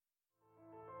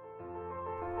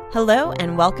Hello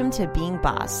and welcome to Being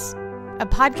Boss, a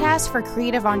podcast for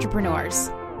creative entrepreneurs.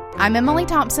 I'm Emily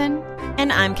Thompson.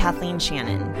 And I'm Kathleen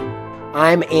Shannon.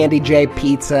 I'm Andy J.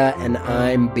 Pizza, and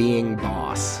I'm Being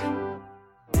Boss.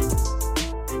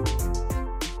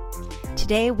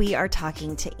 Today we are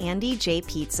talking to Andy J.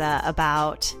 Pizza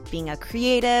about being a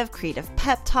creative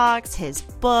pep talks, his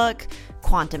book,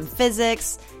 quantum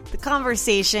physics. The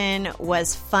conversation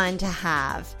was fun to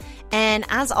have. And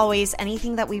as always,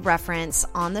 anything that we reference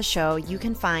on the show, you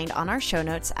can find on our show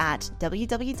notes at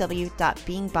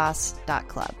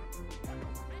www.beingboss.club.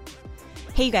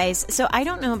 Hey you guys, so I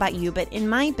don't know about you, but in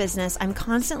my business, I'm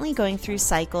constantly going through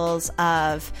cycles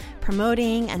of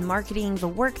promoting and marketing the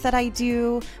work that I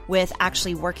do, with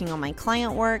actually working on my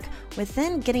client work, with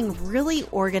then getting really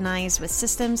organized with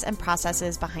systems and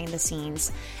processes behind the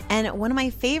scenes. And one of my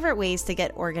favorite ways to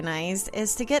get organized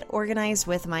is to get organized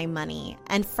with my money.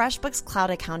 And FreshBooks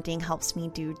Cloud Accounting helps me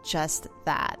do just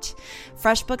that.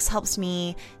 FreshBooks helps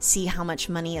me see how much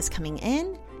money is coming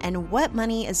in and what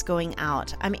money is going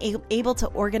out. I'm able to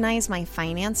organize my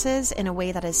finances in a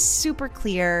way that is super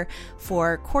clear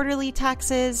for quarterly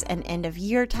taxes and end of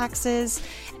year taxes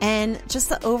and just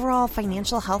the overall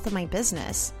financial health of my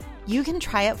business. You can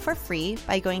try it for free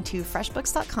by going to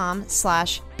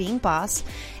freshbooks.com/beingboss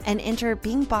and enter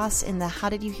Being Boss in the How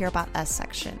Did You Hear About Us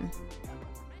section.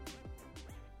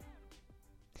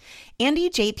 Andy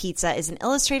J. Pizza is an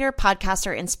illustrator,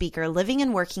 podcaster, and speaker living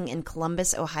and working in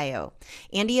Columbus, Ohio.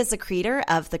 Andy is the creator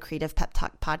of the Creative Pep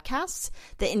Talk podcast,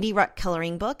 the Indie Rock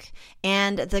Coloring Book,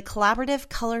 and the collaborative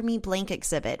Color Me Blank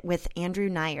exhibit with Andrew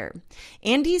Nyer.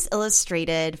 Andy's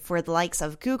illustrated for the likes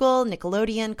of Google,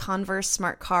 Nickelodeon, Converse,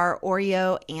 Smart Car,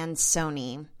 Oreo, and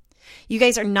Sony. You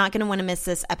guys are not going to want to miss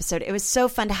this episode. It was so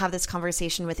fun to have this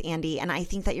conversation with Andy, and I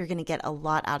think that you're going to get a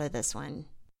lot out of this one.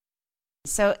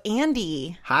 So,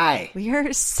 Andy. Hi. We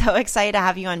are so excited to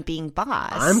have you on Being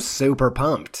Boss. I'm super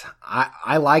pumped.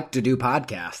 I like to do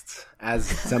podcasts, as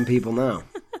some people know.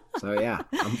 So, yeah,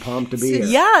 I'm pumped to be here.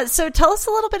 Yeah. So, tell us a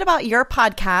little bit about your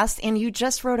podcast. And you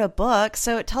just wrote a book.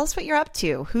 So, tell us what you're up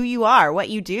to, who you are, what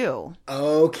you do.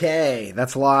 Okay.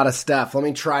 That's a lot of stuff. Let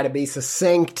me try to be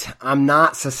succinct. I'm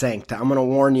not succinct. I'm going to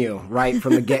warn you right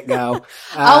from the get-go.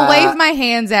 I'll wave my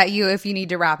hands at you if you need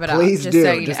to wrap it up. Please do.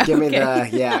 So you just know. give me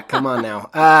the, come on now.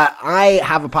 I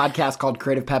have a podcast called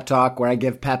Creative Pep Talk where I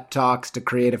give pep talks to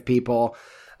creative people.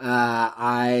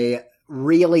 I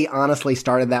really honestly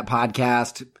started that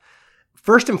podcast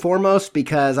first and foremost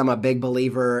because I'm a big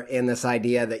believer in this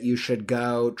idea that you should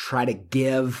go try to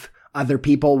give other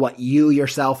people what you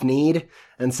yourself need.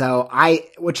 And so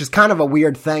which is kind of a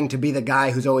weird thing to be the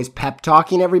guy who's always pep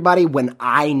talking everybody when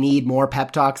I need more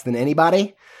pep talks than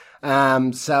anybody.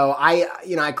 So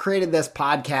I created this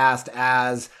podcast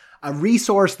as a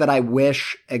resource that I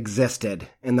wish existed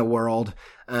in the world.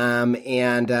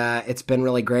 And it's been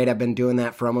really great. I've been doing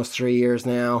that for almost 3 years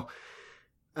now.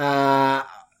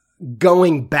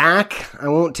 Going back, I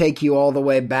won't take you all the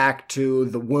way back to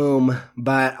the womb,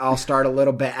 but I'll start a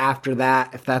little bit after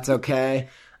that, if that's okay.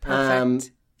 Perfect.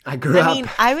 I grew up. I mean,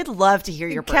 I would love to hear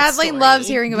your birth Kathleen story. loves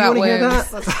hearing about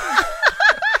wombs.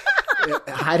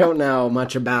 I don't know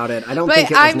much about it. I don't But think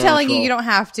it was I'm telling natural. you don't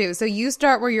have to. So you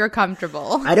start where you're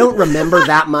comfortable. I don't remember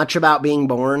that much about being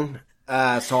born,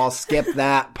 so I'll skip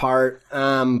that part.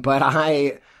 But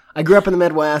I grew up in the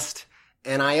Midwest.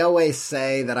 And I always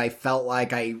say that I felt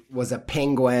like I was a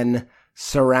penguin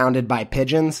surrounded by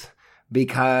pigeons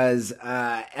because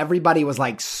everybody was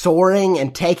like soaring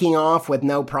and taking off with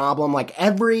no problem. Like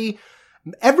every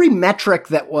metric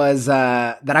that was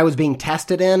that I was being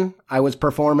tested in, I was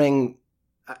performing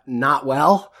not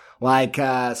well. Like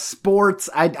sports,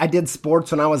 I did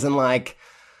sports when I was in like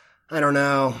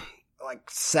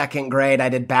second grade. I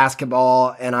did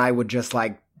basketball and I would just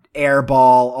like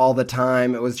airball all the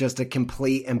time. It was just a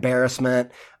complete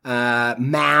embarrassment.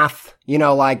 Math,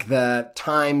 like the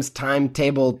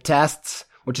timetable tests,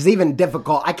 which is even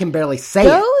difficult. I can barely say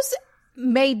Those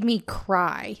made me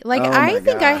cry. Like, I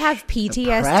think I have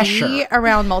PTSD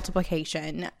around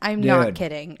multiplication. I'm not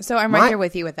kidding. So I'm right there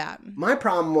with you with that. My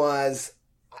problem was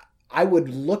I would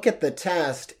look at the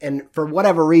test and for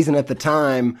whatever reason at the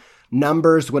time,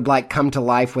 numbers would like come to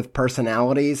life with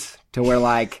personalities to where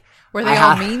like, were they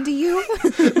all mean to you?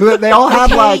 They all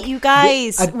had like... you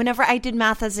guys, whenever I did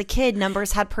math as a kid,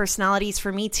 numbers had personalities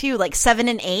for me too. Like 7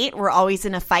 and 8 were always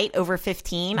in a fight over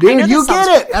 15. Dude, I know you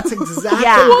get it. That's exactly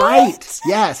right.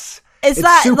 Yes. Is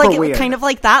that like weird. Kind of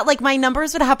like that? Like my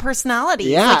numbers would have personalities.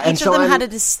 Yeah. Like each of them had a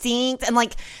distinct and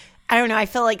like, I don't know. I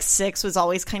feel like 6 was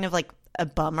always kind of like a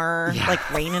bummer,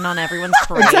 like raining on everyone's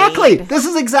parade. Exactly. This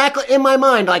is exactly in my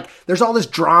mind. Like, there's all this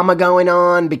drama going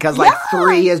on because like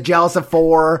 3 is jealous of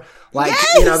 4. Like,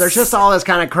 you know, there's just all this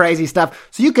kind of crazy stuff.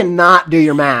 So you cannot do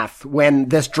your math when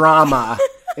this drama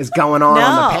is going on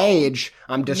the page.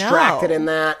 I'm distracted in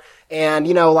that. And,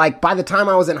 you know, like by the time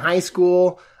I was in high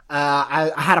school,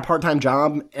 I had a part-time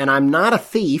job, and I'm not a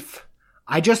thief.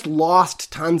 I just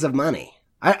lost tons of money.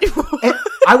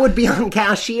 I would be on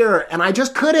cashier, and I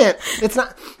just couldn't. It's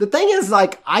not, the thing is,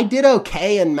 like, I did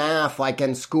okay in math, like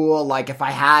in school, like if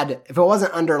it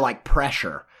wasn't under like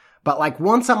pressure. But like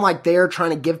once I'm like there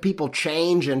trying to give people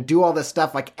change and do all this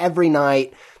stuff, like every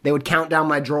night they would count down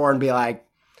my drawer and be like,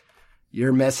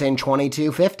 "You're missing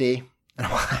 $22.50." And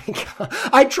I'm like,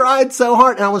 I tried so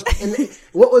hard. And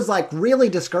what was like really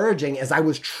discouraging is I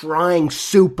was trying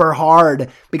super hard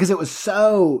because it was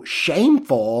so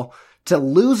shameful to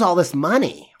lose all this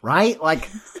money, right? Like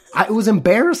it was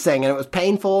embarrassing and it was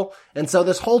painful. And so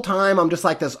this whole time I'm just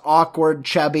like this awkward,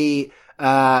 chubby,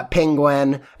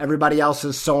 penguin. Everybody else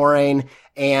is soaring.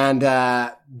 And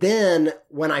then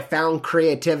when I found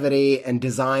creativity and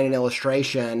design and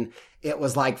illustration, it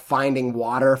was like finding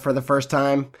water for the first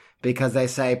time, because they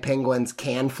say penguins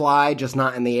can fly, just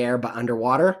not in the air, but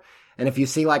underwater. And if you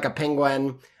see like a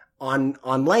penguin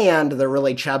on land, they're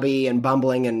really chubby and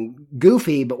bumbling and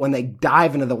goofy, but when they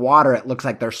dive into the water, it looks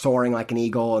like they're soaring like an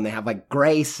eagle and they have like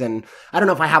grace. And I don't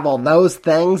know if I have all those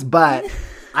things, but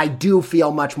I do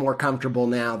feel much more comfortable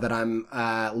now that I'm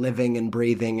living and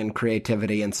breathing in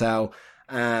creativity. And so,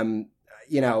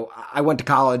 you know, I went to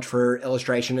college for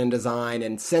illustration and design,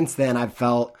 and since then I've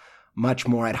felt much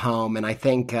more at home. And I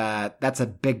think that's a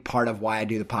big part of why I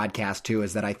do the podcast too,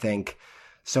 is that I think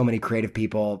so many creative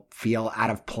people feel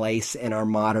out of place in our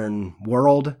modern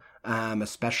world,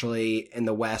 especially in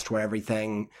the West where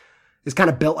everything is kind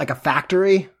of built like a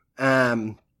factory.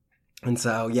 And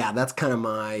so, yeah, that's kind of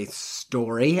my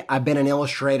story. I've been an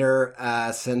illustrator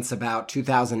since about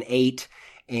 2008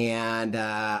 and,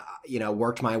 you know,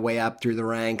 worked my way up through the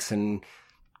ranks and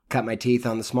cut my teeth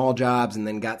on the small jobs and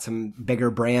then got some bigger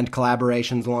brand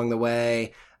collaborations along the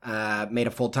way, made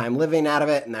a full-time living out of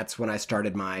it. And that's when I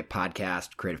started my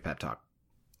podcast, Creative Pep Talk.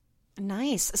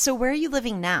 Nice. So where are you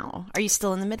living now? Are you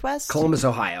still in the Midwest? Columbus,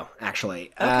 Ohio,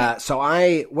 actually. Okay. So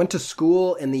I went to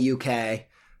school in the UK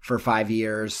for 5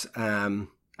 years.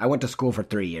 I went to school for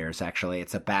 3 years, actually.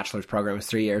 It's a bachelor's program. It's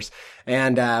 3 years.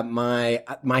 And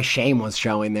my shame was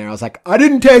showing there. I was like, I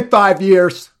didn't take 5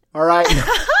 years. All right.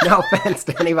 No offense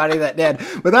to anybody that did,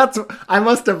 but I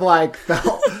must have like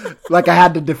felt like I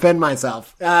had to defend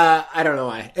myself. I don't know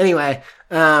why. Anyway,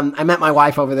 I met my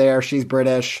wife over there. She's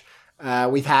British.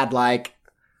 We've had like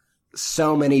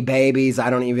so many babies. I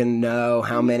don't even know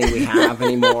how many we have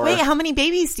anymore. Wait, how many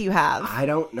babies do you have? I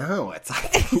don't know. I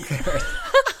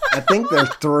think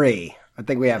there's 3. I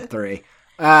think we have 3.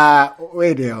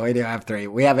 We do have 3.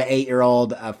 We have an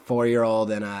 8-year-old, a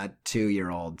 4-year-old, and a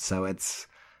 2-year-old. So it's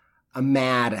a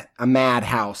mad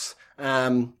house. I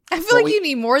feel like you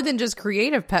need more than just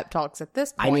creative pep talks at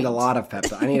this point. I need a lot of pep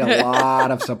talks. I need a lot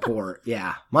of support.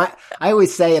 Yeah. I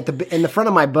always say in the front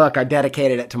of my book, I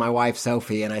dedicated it to my wife,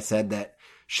 Sophie, and I said that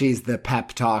she's the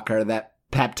pep talker, that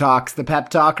pep talks the pep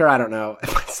talker. I don't know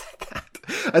if I said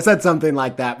that. I said something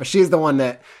like that, but she's the one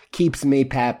that keeps me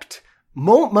pepped,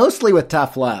 mostly with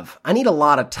tough love. I need a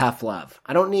lot of tough love.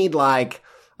 I don't need I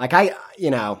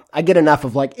get enough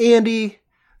of like, Andy,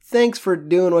 thanks for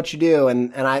doing what you do,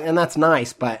 and that's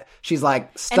nice, but she's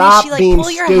like, stop being pull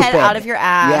your stupid. Head out of your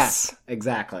ass. Yes,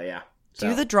 exactly, yeah.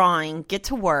 Do the drawing, get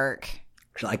to work.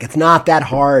 She's like, it's not that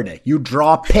hard. You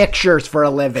draw pictures for a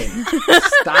living.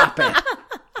 Stop it.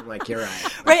 I'm like, you're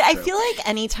right. Right, I feel like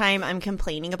anytime I'm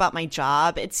complaining about my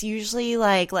job, it's usually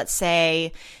like, let's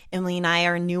say Emily and I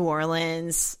are in New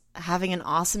Orleans having an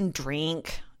awesome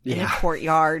drink in a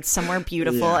courtyard somewhere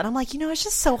beautiful. And I'm like, it's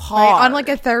just so hard. Right, on like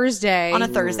a Thursday. On a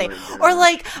Thursday. Or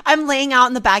like I'm laying out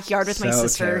in the backyard with my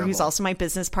sister, terrible. Who's also my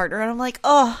business partner. And I'm like,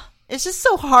 oh, it's just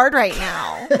so hard right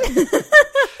now.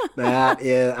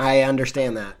 I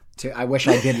understand that too. I wish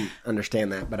I didn't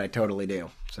understand that, but I totally do.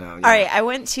 So, yeah. All right. I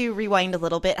want to rewind a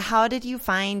little bit. How did you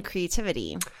find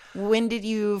creativity? When did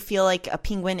you feel like a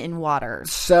penguin in water?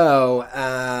 So,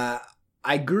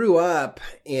 I grew up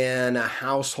in a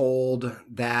household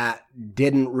that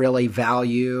didn't really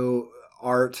value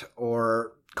art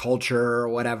or culture or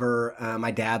whatever.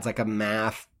 My dad's like a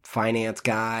math finance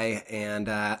guy. And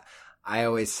I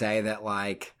always say that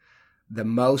like the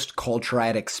most culture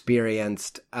I'd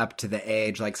experienced up to the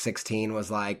age like 16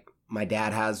 was like my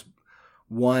dad has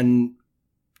one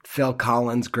Phil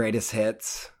Collins Greatest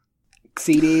Hits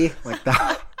CD. Like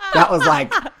that was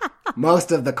like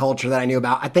most of the culture that I knew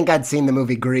about. I think I'd seen the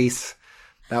movie Grease.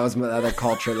 That was my other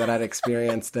culture that I'd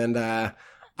experienced. And I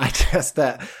just,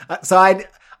 so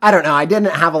I don't know. I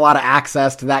didn't have a lot of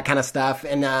access to that kind of stuff.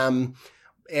 And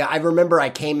I remember I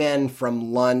came in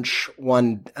from lunch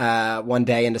one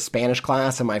day into Spanish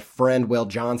class, and my friend Will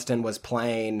Johnston was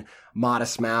playing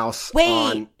Modest Mouse.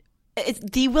 Wait. It's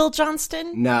the Will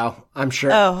Johnston? No, I'm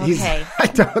sure. Oh, okay. I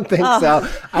don't think so.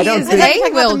 I don't think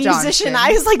a Will Johnston.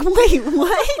 I was like, wait,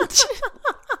 what?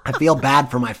 I feel bad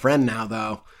for my friend now,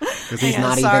 though, because he's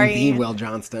not even the Will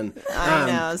Johnston. I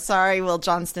know. Sorry, Will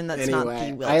Johnston. That's anyway, not the Will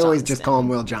Johnston. I always just call him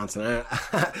Will Johnston.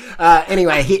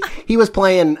 Anyway, he was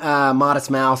playing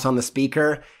Modest Mouse on the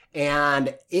speaker,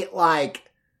 and it like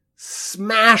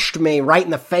smashed me right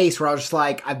in the face where I was just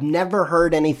like, I've never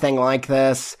heard anything like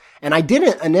this. And I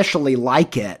didn't initially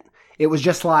like it. It was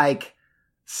just like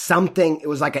it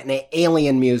was like an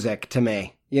alien music to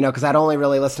me, because I'd only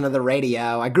really listened to the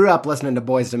radio. I grew up listening to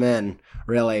Boyz II Men,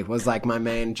 really, was like my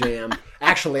main jam.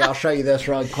 Actually, I'll show you this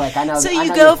real quick. I know. So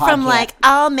you go from like,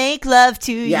 I'll make love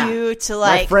to you to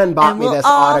like, my friend bought me this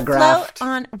autographed.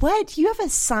 What? You have a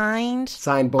signed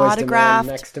Boyz II Men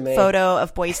next to me. Photo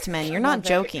of Boyz II Men. You're not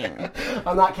joking.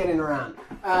 I'm not kidding around.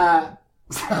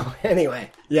 So anyway,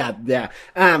 yeah.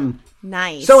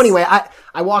 Nice. So anyway,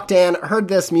 I walked in, heard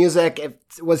this music. It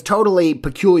was totally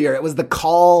peculiar. It was the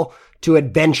call to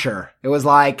adventure. It was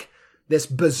like this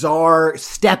bizarre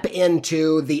step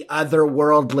into the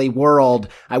otherworldly world.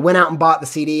 I went out and bought the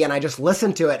CD, and I just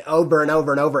listened to it over and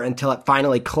over and over until it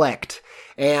finally clicked.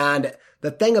 And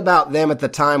the thing about them at the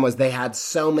time was they had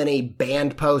so many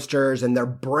band posters, and their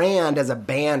brand as a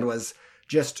band was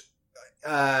just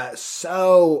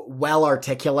so well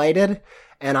articulated,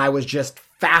 and I was just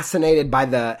fascinated by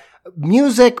the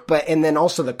music, and then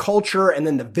also the culture, and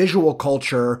then the visual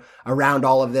culture around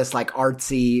all of this like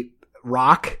artsy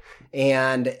rock.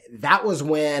 And that was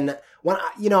when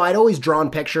I'd always drawn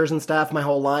pictures and stuff my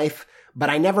whole life, but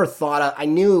I never thought I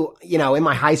knew, in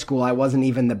my high school, I wasn't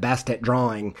even the best at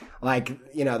drawing. Like,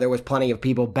 there was plenty of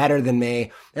people better than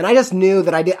me. And I just knew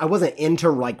that I wasn't into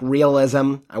like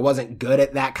realism. I wasn't good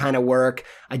at that kind of work.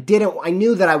 I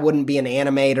knew that I wouldn't be an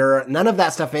animator. None of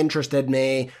that stuff interested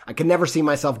me. I could never see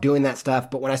myself doing that stuff.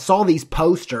 But when I saw these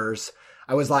posters,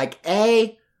 I was like,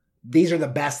 A, these are the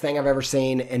best thing I've ever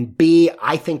seen. And B,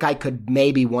 I think I could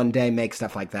maybe one day make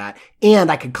stuff like that.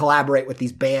 And I could collaborate with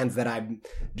these bands that I'm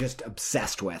just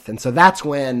obsessed with. And so that's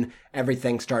when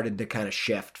everything started to kind of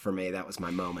shift for me. That was my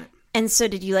moment. And so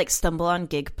did you like stumble on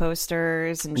gig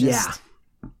posters and just...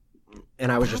 Yeah.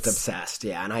 And I was just obsessed.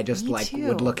 Yeah. And I just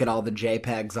would look at all the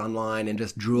JPEGs online and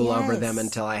just drool over them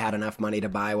until I had enough money to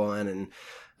buy one.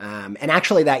 And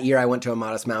actually that year I went to a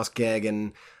Modest Mouse gig,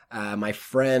 and my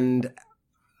friend...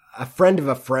 A friend of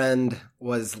a friend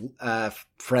was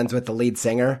friends with the lead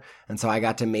singer, and so I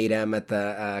got to meet him at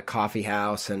the coffee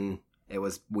house, and it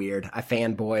was weird. I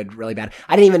fanboyed really bad.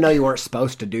 I didn't even know you weren't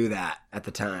supposed to do that at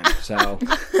the time, so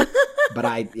so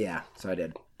I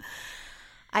did.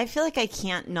 I feel like I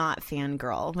can't not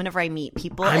fangirl whenever I meet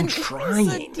people. I'm trying.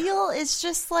 The deal is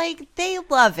just like, they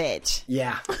love it.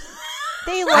 Yeah.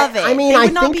 They love it. I mean, they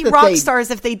would not be rock stars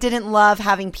if they didn't love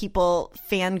having people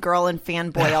fangirl and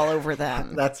fanboy all over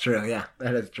them. That's true. Yeah,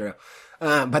 that is true.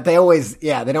 But they always,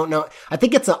 they don't know. I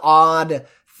think it's an odd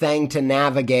thing to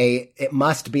navigate. It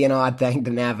must be an odd thing to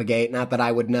navigate. Not that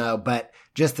I would know, but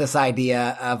just this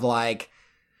idea of like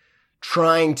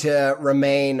trying to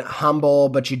remain humble,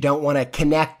 but you don't want to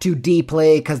connect too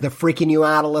deeply because they're freaking you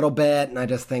out a little bit. And I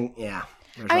just think,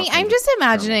 I'm just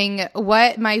imagining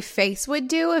what my face would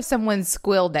do if someone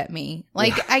squealed at me.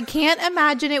 Like, I can't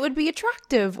imagine it would be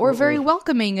attractive or very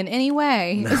welcoming in any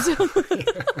way. No.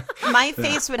 My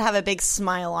face would have a big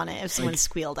smile on it if someone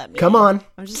squealed at me. Come on.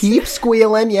 Keep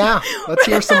squealing. Yeah. Let's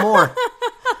hear some more.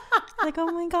 Like,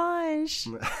 oh my gosh.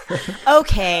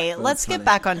 Okay, let's get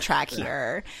back on track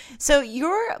here. So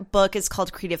your book is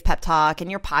called Creative Pep Talk, and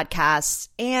your podcast,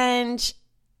 and...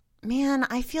 man,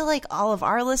 I feel like all of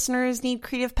our listeners need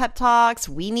creative pep talks.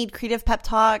 We need creative pep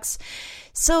talks.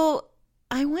 So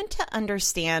I want to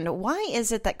understand, why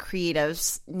is it that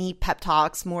creatives need pep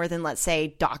talks more than, let's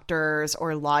say, doctors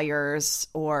or lawyers?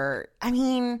 Or, I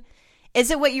mean,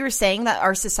 is it what you were saying, that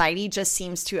our society just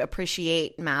seems to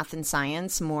appreciate math and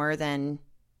science more than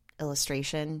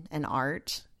illustration and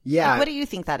art? Yeah. Like, what do you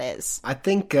think that is? I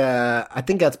think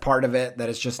that's part of it, that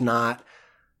it's just not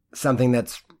something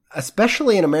that's,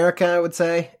 especially in America, I would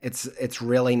say, it's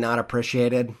really not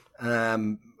appreciated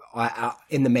in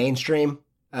the mainstream.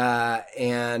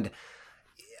 And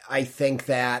I think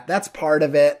that's part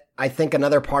of it. I think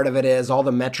another part of it is all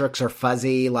the metrics are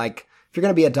fuzzy. Like, if you're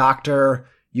going to be a doctor,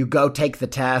 you go take the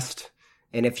test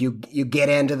And if you get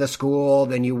into the school,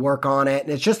 then you work on it.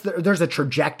 And it's just, there's a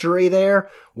trajectory there.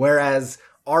 Whereas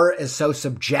art is so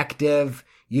subjective.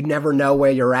 You never know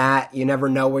where you're at. You never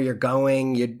know where you're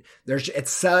going.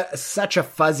 It's such a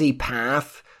fuzzy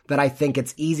path that I think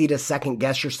it's easy to second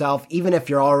guess yourself. Even if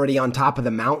you're already on top of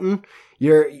the mountain,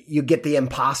 you get the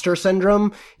imposter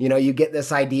syndrome. You get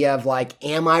this idea of like,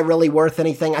 am I really worth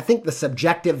anything? I think the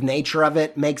subjective nature of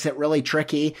it makes it really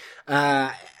tricky.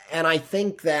 And I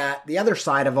think that the other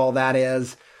side of all that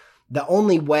is the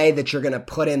only way that you're going to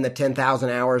put in the 10,000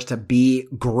 hours to be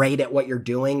great at what you're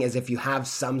doing is if you have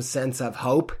some sense of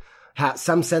hope, have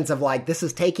some sense of like, this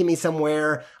is taking me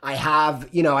somewhere. I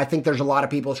think there's a lot of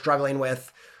people struggling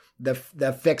with the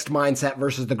fixed mindset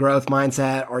versus the growth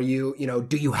mindset. Or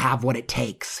do you have what it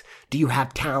takes? Do you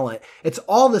have talent? It's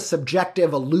all the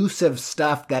subjective, elusive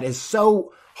stuff that is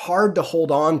so hard to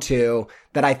hold on to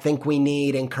that I think we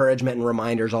need encouragement and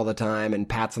reminders all the time and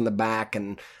pats on the back.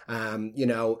 And, and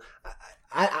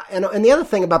the other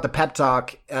thing about the pep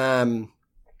talk,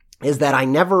 is that I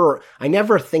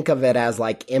never think of it as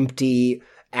like empty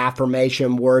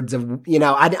affirmation words of,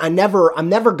 I'm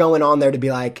never going on there to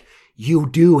be like, you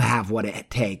do have what it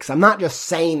takes. I'm not just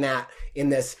saying that in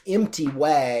this empty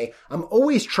way. I'm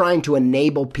always trying to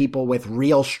enable people with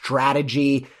real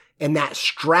strategy, and that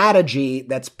strategy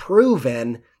that's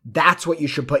proven, that's what you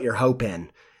should put your hope in.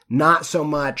 Not so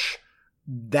much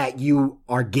that you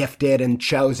are gifted and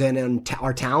chosen and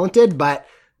are talented, but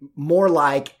more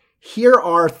like, here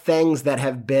are things that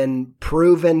have been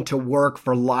proven to work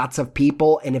for lots of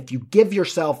people. And if you give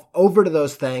yourself over to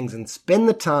those things and spend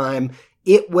the time,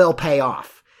 it will pay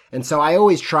off. And so I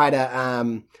always try to,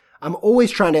 I'm always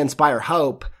trying to inspire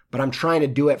hope, but I'm trying to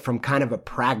do it from kind of a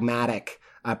pragmatic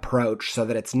approach so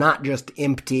that it's not just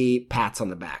empty pats on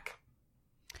the back.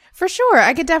 For sure.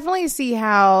 I could definitely see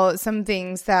how some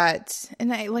things that,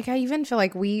 and I even feel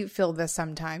like we feel this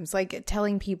sometimes, like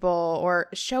telling people or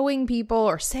showing people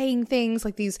or saying things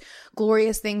like these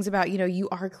glorious things about, you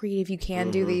are creative, you can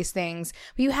do these things,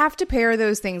 but you have to pair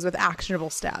those things with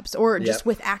actionable steps or just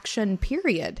with action,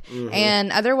 period.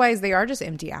 And otherwise they are just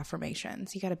empty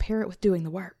affirmations. You got to pair it with doing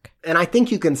the work. And I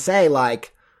think you can say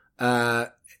like,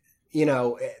 that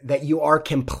you are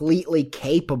completely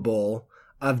capable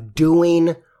of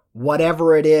doing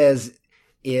whatever it is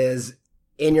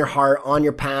in your heart, on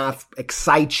your path,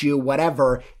 excites you,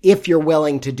 whatever, if you're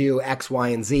willing to do X, Y,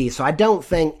 and Z. So I don't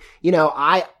think,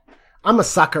 I'm a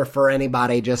sucker for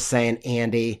anybody just saying,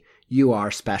 Andy, you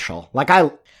are special. Like I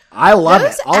love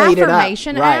those it. I'll eat it up.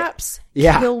 Affirmation apps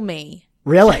kill me.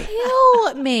 Really?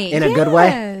 Kill me. In a good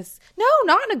way? No,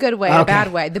 not in a good way, a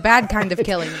bad way. The bad kind of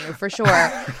killing you, for sure.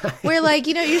 We're like,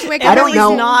 you just wake up. I don't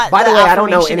know. By the way, I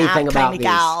don't know anything about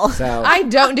these. So. I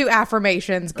don't do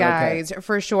affirmations, guys,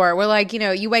 for sure. We're like,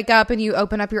 you wake up and you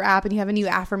open up your app and you have a new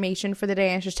affirmation for the day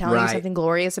and it's just telling you something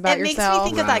glorious about yourself. It makes me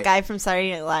think of that guy from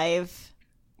Saturday Night Live.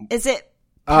 Is it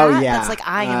Pat? Oh, yeah. That's like,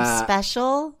 I am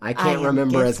special. I can't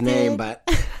remember his name, but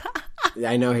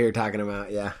I know who you're talking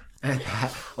about, yeah.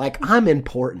 Like, I'm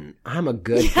important. I'm a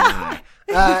good guy.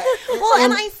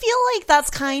 And I feel like that's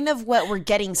kind of what we're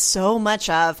getting so much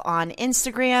of on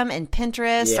Instagram and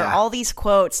Pinterest, or all these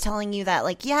quotes telling you that,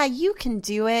 like, yeah, you can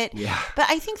do it. Yeah. But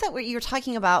I think that what you're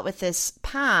talking about with this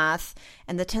path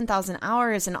and the 10,000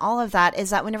 hours and all of that is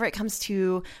that whenever it comes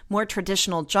to more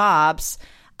traditional jobs,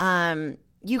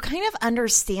 you kind of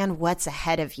understand what's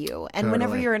ahead of you. And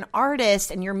whenever you're an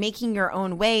artist and you're making your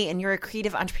own way and you're a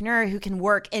creative entrepreneur who can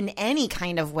work in any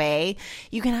kind of way,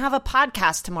 you can have a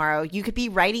podcast tomorrow. You could be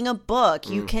writing a book.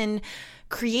 You can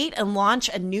create and launch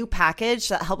a new package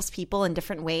that helps people in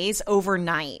different ways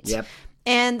overnight. Yep.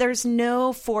 And there's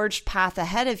no forged path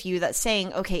ahead of you that's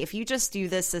saying, okay, if you just do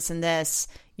this, this, and this,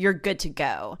 you're good to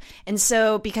go. And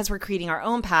so because we're creating our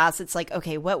own paths, it's like,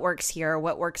 okay, what works here?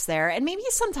 What works there? And maybe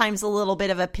sometimes a little bit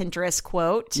of a Pinterest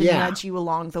quote to nudge you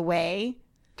along the way.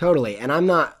 Totally. And I'm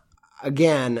not,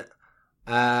 again,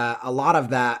 a lot of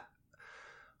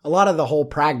the whole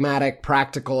pragmatic,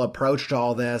 practical approach to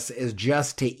all this is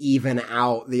just to even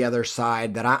out the other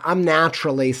side, that I'm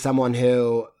naturally someone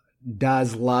who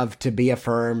does love to be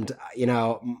affirmed.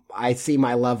 I see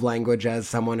my love language as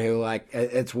someone who, like,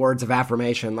 it's words of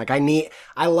affirmation. Like,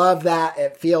 I love that.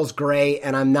 It feels great.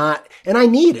 And I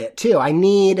need it too. I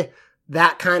need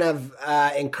that kind of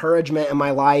encouragement in my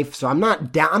life. So I'm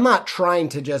not trying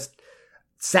to just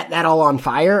set that all on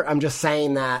fire. I'm just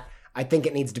saying that I think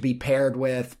it needs to be paired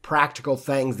with practical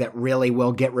things that really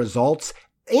will get results.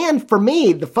 And for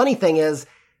me, the funny thing is,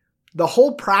 the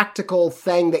whole practical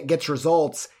thing that gets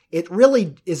results, it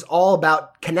really is all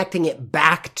about connecting it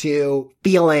back to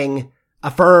feeling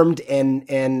affirmed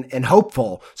and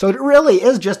hopeful. So it really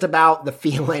is just about the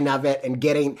feeling of it and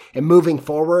getting and moving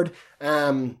forward.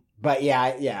 But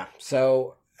yeah.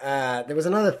 So, there was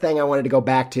another thing I wanted to go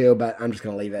back to, but I'm just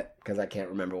going to leave it because I can't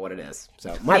remember what it is.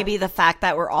 So maybe the fact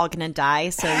that we're all going to die.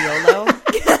 So YOLO.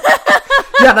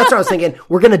 Yeah, that's what I was thinking.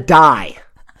 We're going to die.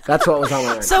 That's what was on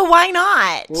my mind. So why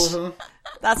not? Mm-hmm.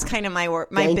 That's kind of my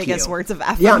biggest words of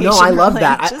affirmation. Yeah, no, I love like,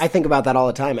 that. I think about that all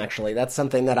the time, actually. That's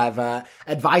something that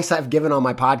advice I've given on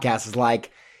my podcast is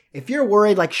like, if you're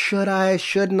worried, like, should I,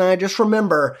 shouldn't I, just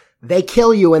remember, they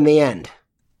kill you in the end.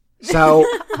 So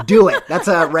do it. That's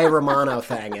a Ray Romano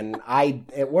thing, and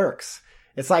it works.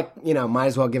 It's like, might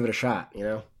as well give it a shot,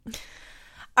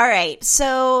 All right,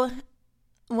 so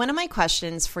one of my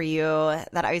questions for you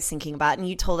that I was thinking about, and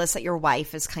you told us that your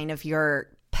wife is kind of your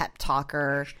pep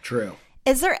talker. True.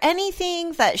 Is there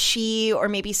anything that she or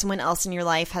maybe someone else in your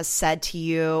life has said to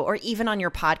you, or even on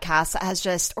your podcast that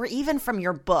has or even from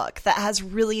your book that has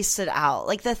really stood out?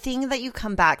 Like the thing that you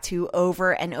come back to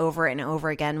over and over and over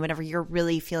again whenever you're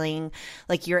really feeling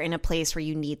like you're in a place where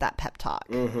you need that pep talk?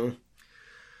 Mm-hmm.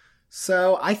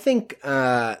 So I think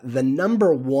the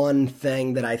number one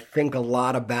thing that I think a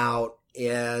lot about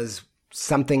is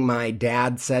something my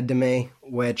dad said to me,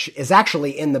 which is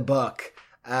actually in the book.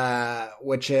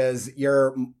 Which is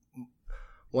you're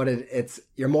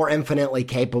more infinitely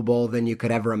capable than you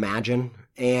could ever imagine.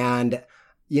 And,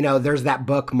 there's that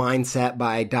book Mindset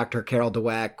by Dr. Carol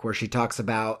Dweck where she talks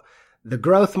about the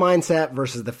growth mindset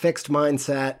versus the fixed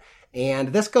mindset. And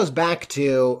this goes back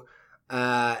to,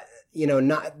 not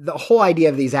the whole idea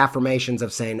of these affirmations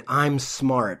of saying, I'm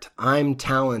smart, I'm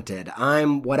talented,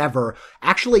 I'm whatever.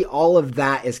 Actually, all of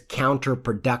that is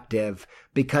counterproductive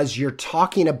because you're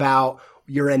talking about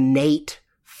your innate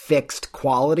fixed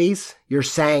qualities. You're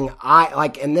saying,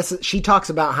 she talks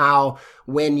about how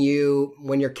when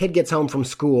your kid gets home from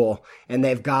school and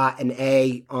they've got an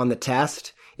A on the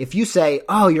test, if you say,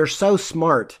 oh, you're so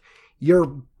smart,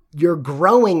 you're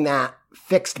growing that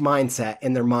fixed mindset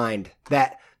in their mind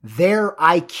that their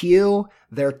IQ,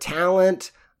 their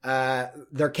talent,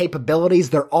 their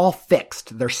capabilities, they're all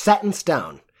fixed. They're set in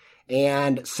stone.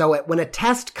 And so when a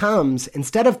test comes,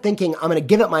 instead of thinking, I'm going to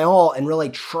give it my all and really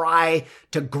try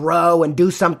to grow and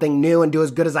do something new and do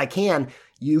as good as I can,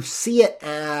 you see it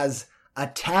as a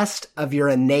test of your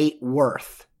innate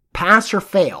worth. Pass or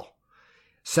fail.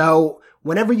 So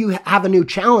whenever you have a new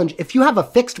challenge, if you have a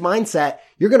fixed mindset,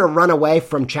 you're going to run away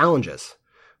from challenges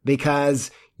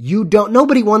because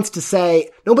nobody wants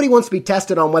to be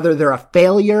tested on whether they're a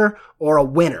failure or a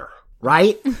winner,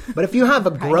 right? But if you have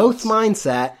a growth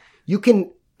mindset, you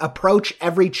can approach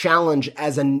every challenge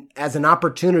as an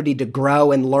opportunity to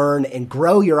grow and learn and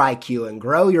grow your IQ and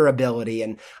grow your ability.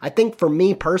 And I think for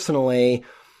me personally,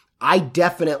 I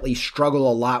definitely struggle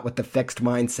a lot with the fixed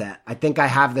mindset. I think I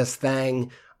have this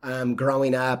thing,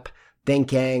 growing up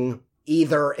thinking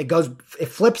it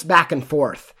flips back and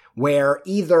forth where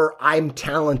either I'm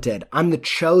talented, I'm the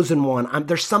chosen one,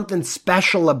 there's something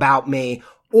special about me,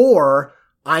 or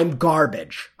I'm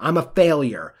garbage. I'm a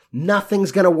failure.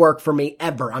 Nothing's going to work for me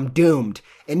ever. I'm doomed.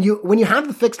 And when you have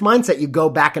the fixed mindset, you go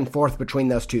back and forth between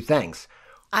those two things.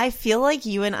 I feel like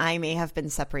you and I may have been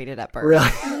separated at birth.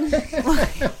 Really?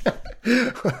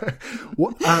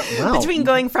 Well. Between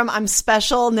going from I'm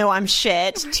special, no, I'm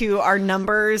shit, to our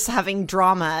numbers having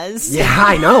dramas. Yeah,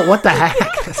 I know. What the heck?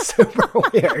 It's super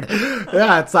weird.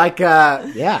 Yeah, it's like,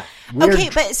 yeah. Weird. Okay,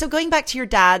 but so going back to your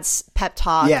dad's pep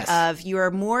talk of you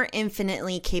are more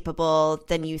infinitely capable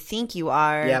than you think you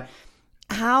are. Yep.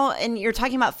 And you're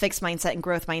talking about fixed mindset and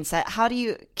growth mindset.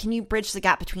 Can you bridge the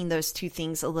gap between those two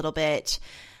things a little bit?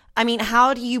 I mean,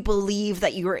 how do you believe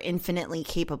that you are infinitely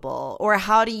capable? Or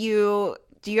do you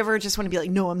ever just want to be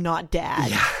like, no, I'm not, Dad?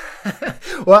 Yeah.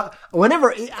 Well,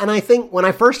 and I think when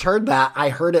I first heard that, I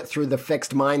heard it through the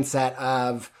fixed mindset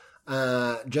of,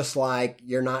 just like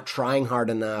you're not trying hard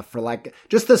enough, or like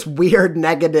just this weird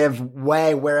negative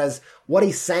way. Whereas what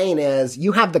he's saying is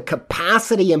you have the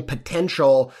capacity and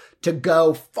potential to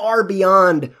go far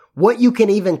beyond what you can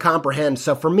even comprehend.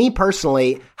 So for me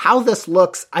personally, how this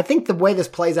looks, I think the way this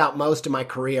plays out most in my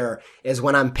career is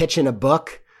when I'm pitching a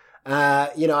book.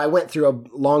 I went through a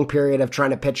long period of trying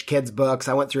to pitch kids' books.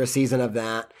 I went through a season of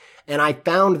that. And I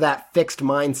found that fixed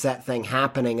mindset thing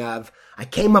happening of, I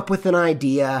came up with an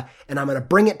idea and I'm going to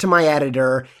bring it to my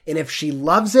editor. And if she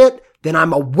loves it, then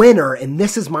I'm a winner and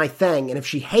this is my thing. And if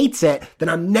she hates it, then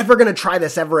I'm never going to try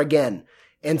this ever again.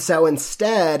 And so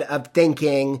instead of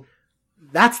thinking,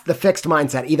 that's the fixed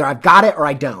mindset, either I've got it or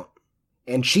I don't.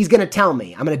 And she's going to tell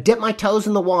me, I'm going to dip my toes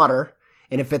in the water.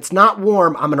 And if it's not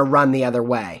warm, I'm going to run the other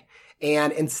way.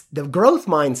 And the growth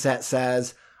mindset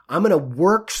says, I'm going to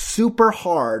work super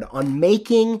hard on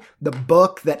making the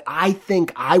book that I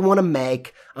think I want to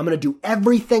make. I'm going to do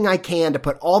everything I can to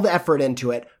put all the effort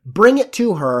into it, bring it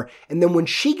to her. And then when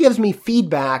she gives me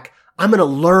feedback, I'm going to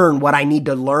learn what I need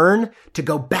to learn to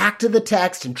go back to the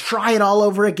text and try it all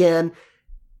over again.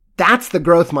 That's the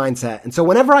growth mindset. And so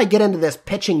whenever I get into this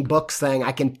pitching books thing,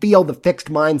 I can feel the fixed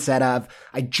mindset of,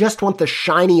 I just want the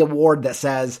shiny award that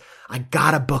says, I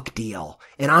got a book deal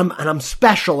and I'm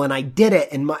special and I did it.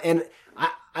 And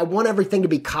I want everything to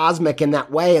be cosmic in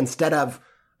that way instead of,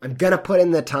 I'm going to put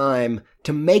in the time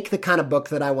to make the kind of book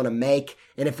that I want to make.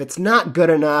 And if it's not good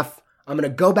enough, I'm going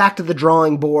to go back to the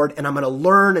drawing board and I'm going to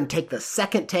learn and take the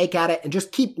second take at it and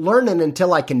just keep learning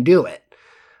until I can do it.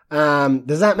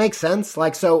 Does that make sense?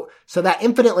 Like, so that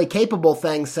infinitely capable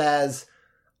thing says,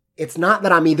 it's not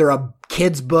that I'm either a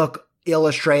kid's book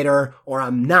illustrator or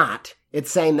I'm not.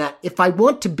 It's saying that if I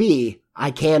want to be,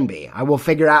 I can be. I will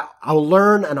figure out, I'll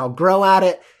learn and I'll grow at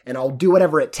it and I'll do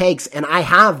whatever it takes. And I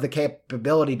have the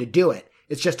capability to do it.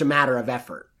 It's just a matter of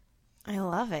effort. I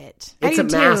love it. It's a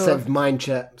massive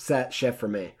mindset shift for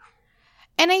me.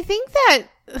 And I think that,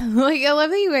 like, I love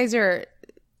that you guys are,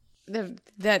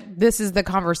 that this is the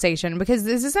conversation, because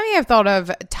this is something I've thought of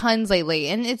tons lately,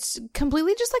 and it's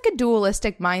completely just like a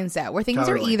dualistic mindset where things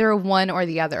are either one or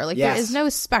the other. Like, there is no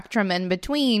spectrum in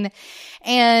between.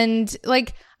 And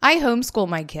like, I homeschool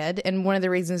my kid, and one of the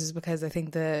reasons is because I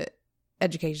think the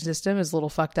education system is a little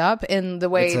fucked up in the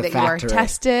way that you are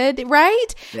tested, right?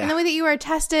 Yeah. And the way that you are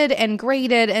tested and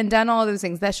graded and done all those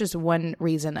things. That's just one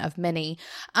reason of many.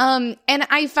 And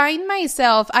I have found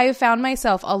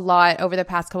myself a lot over the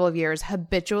past couple of years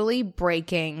habitually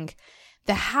breaking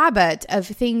the habit of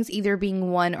things either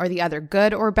being one or the other,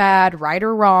 good or bad, right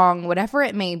or wrong, whatever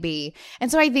it may be. And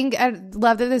so I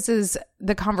love that this is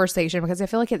the conversation, because I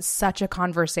feel like it's such a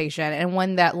conversation and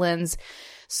one that lends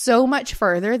so much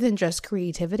further than just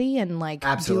creativity and like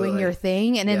doing your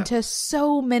thing, and into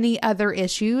so many other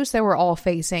issues that we're all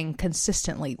facing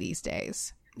consistently these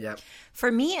days. Yep. For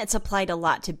me, it's applied a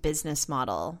lot to business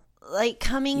model. Like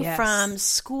coming from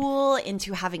school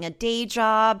into having a day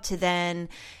job to then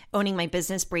owning my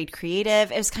business, Braid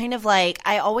Creative. It was kind of like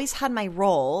I always had my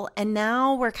role, and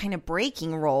now we're kind of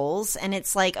breaking roles. And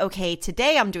it's like, okay,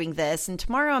 today I'm doing this and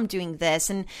tomorrow I'm doing this.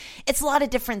 And it's a lot of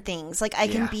different things. Like I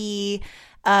can be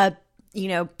a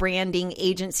branding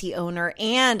agency owner,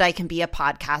 and I can be a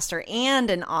podcaster and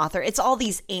an author. It's all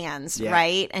these ands,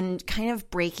 right? And kind of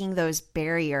breaking those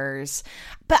barriers.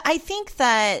 But I think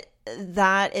that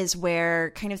is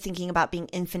where, kind of thinking about being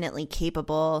infinitely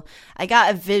capable, I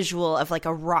got a visual of like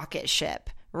a rocket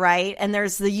ship, right? And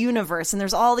there's the universe and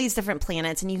there's all these different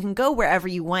planets and you can go wherever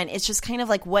you want. It's just kind of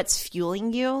like what's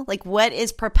fueling you, like what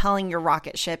is propelling your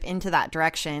rocket ship into that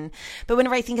direction. But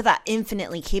whenever I think of that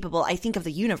infinitely capable, I think of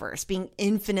the universe being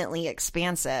infinitely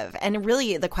expansive. And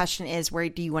really the question is, where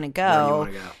do you want to go?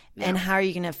 And how are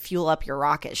you going to fuel up your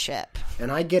rocket ship?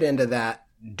 And I get into that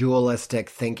dualistic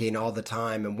thinking all the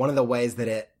time. And one of the ways that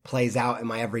it plays out in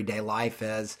my everyday life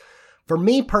is, for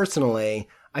me personally,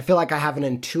 I feel like I have an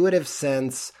intuitive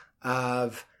sense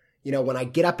of, when I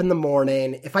get up in the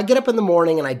morning, if I get up in the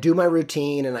morning and I do my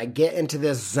routine and I get into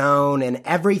this zone and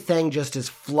everything just is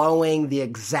flowing the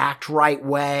exact right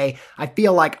way, I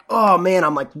feel like, oh man,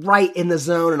 I'm like right in the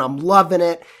zone and I'm loving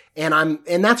it. And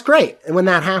that's great. And when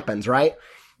that happens, right?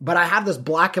 But I have this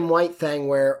black and white thing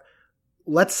where,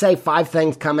 let's say 5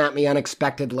 things come at me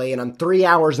unexpectedly and I'm 3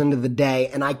 hours into the day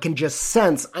and I can just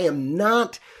sense I am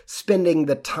not spending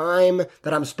the time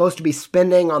that I'm supposed to be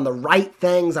spending on the right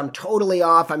things. I'm totally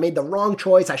off. I made the wrong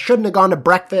choice. I shouldn't have gone to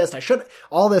breakfast.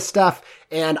 All this stuff.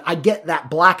 And I get that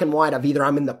black and white of either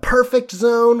I'm in the perfect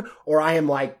zone or I am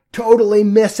like totally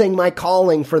missing my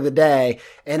calling for the day.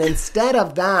 And instead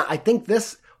of that, I think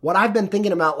what I've been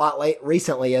thinking about a lot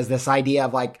recently is this idea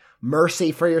of like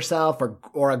mercy for yourself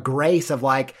or a grace of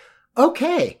like,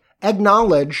 okay,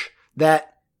 acknowledge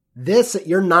that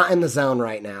you're not in the zone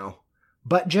right now,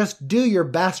 but just do your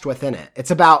best within it. It's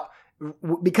about,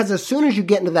 because as soon as you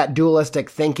get into that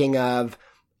dualistic thinking of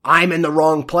I'm in the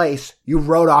wrong place, you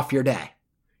wrote off your day.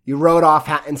 You wrote off,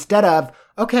 instead of,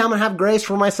 okay, I'm going to have grace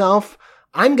for myself.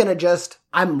 I'm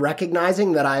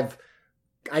recognizing that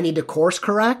I need to course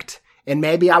correct, and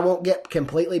maybe I won't get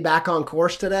completely back on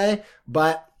course today,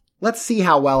 but let's see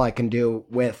how well I can do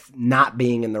with not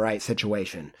being in the right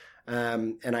situation.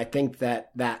 And I think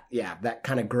that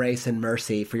kind of grace and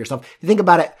mercy for yourself. You think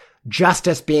about it,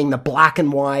 justice being the black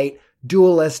and white,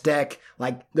 dualistic,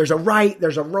 like there's a right,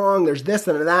 there's a wrong, there's this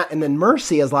and that. And then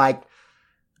mercy is like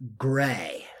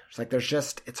gray. It's like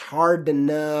it's hard to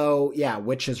know,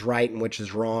 which is right and which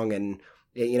is wrong. And,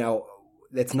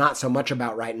 it's not so much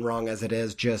about right and wrong as it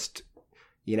is just,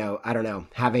 I don't know,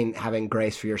 having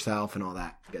grace for yourself and all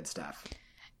that good stuff.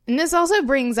 And this also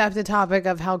brings up the topic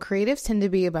of how creatives tend to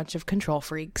be a bunch of control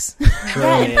freaks.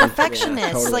 And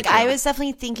perfectionists. Yeah, totally I was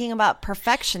definitely thinking about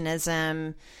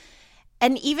perfectionism.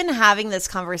 And even having this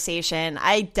conversation,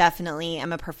 I definitely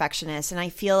am a perfectionist. And I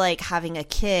feel like having a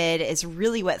kid is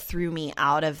really what threw me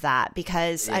out of that,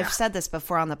 because I've said this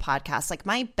before on the podcast, like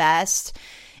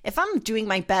if I'm doing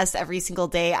my best every single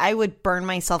day, I would burn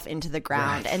myself into the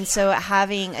ground. Right. And so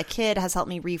having a kid has helped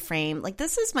me reframe, like,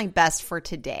 this is my best for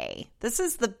today. This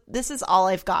is all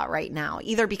I've got right now,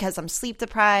 either because I'm sleep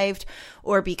deprived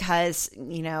or because,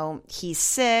 he's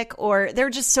sick, or there are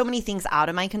just so many things out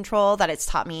of my control that it's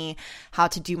taught me how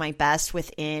to do my best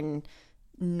within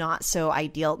not so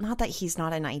ideal, not that he's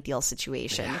not an ideal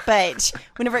situation, but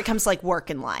whenever it comes to like work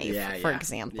and life, for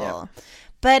example. Yeah.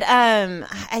 But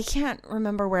I can't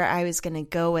remember where I was going to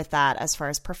go with that as far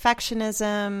as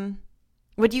perfectionism.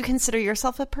 Would you consider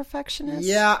yourself a perfectionist?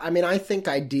 Yeah, I mean, I think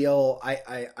I do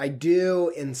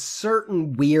in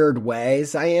certain weird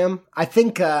ways. I am. I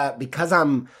think because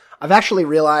I've actually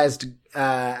realized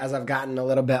as I've gotten a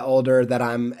little bit older that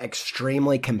I'm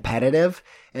extremely competitive.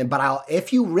 But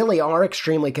if you really are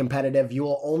extremely competitive, you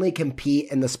will only compete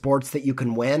in the sports that you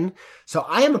can win. So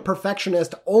I am a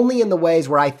perfectionist only in the ways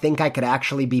where I think I could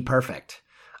actually be perfect.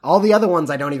 All the other ones,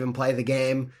 I don't even play the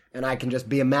game, and I can just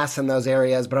be a mess in those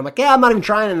areas. But I'm like, I'm not even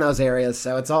trying in those areas,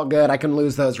 so it's all good. I can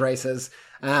lose those races.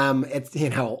 It's,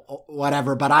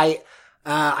 whatever. But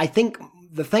I think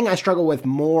the thing I struggle with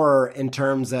more in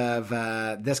terms of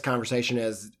this conversation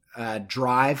is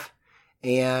drive.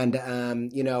 And,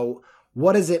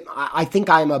 what is it? I think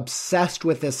I'm obsessed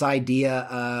with this idea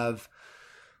of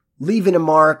leaving a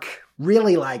mark,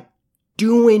 really like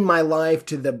doing my life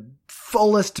to the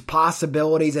fullest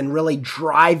possibilities and really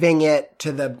driving it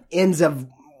to the ends of,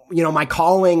 my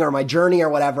calling or my journey or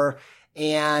whatever.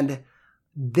 And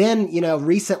then,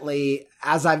 recently,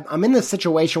 as I'm in this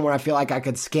situation where I feel like I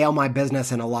could scale my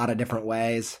business in a lot of different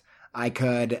ways. I'm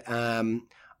in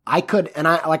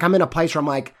a place where I'm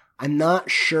like, I'm not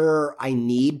sure I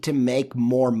need to make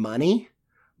more money,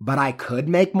 but I could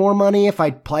make more money if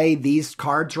I play these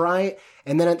cards right.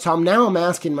 And then I'm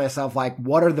asking myself, like,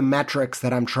 what are the metrics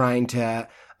that I'm trying to,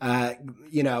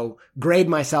 grade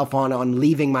myself on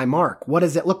leaving my mark? What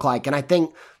does it look like? And I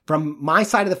think from my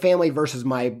side of the family versus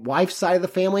my wife's side of the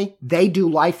family, they do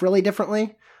life really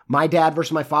differently. My dad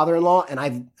versus my father-in-law. And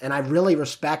I really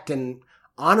respect and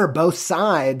honor both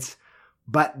sides.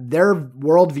 But their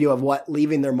worldview of what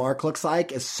leaving their mark looks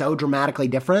like is so dramatically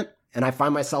different. And I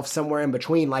find myself somewhere in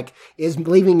between. Like, is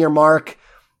leaving your mark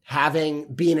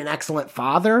being an excellent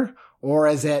father, or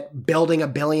is it building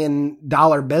 $1 billion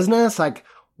business? Like,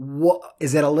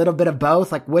 is it a little bit of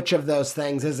both? Like, which of those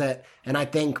things is it? And I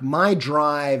think my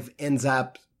drive ends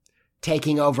up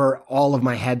taking over all of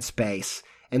my headspace.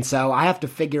 And so I have to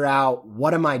figure out,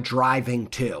 what am I driving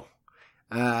to?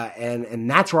 And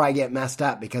that's where I get messed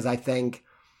up, because I think,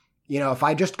 if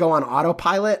I just go on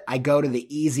autopilot, I go to the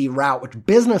easy route, which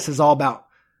business is all about,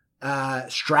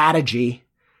 strategy.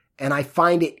 And I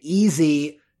find it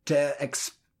easy to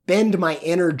expend my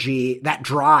energy, that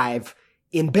drive,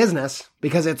 in business,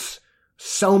 because it's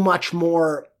so much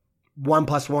more 1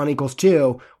 + 1 =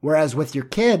 2. Whereas with your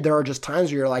kid, there are just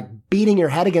times where you're like beating your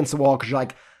head against the wall because you're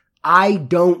like, I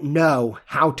don't know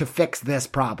how to fix this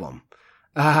problem.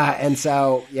 And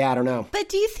so, I don't know. But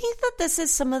do you think that this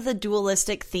is some of the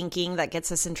dualistic thinking that gets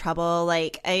us in trouble?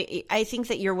 Like, I think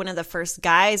that you're one of the first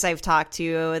guys I've talked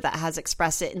to that has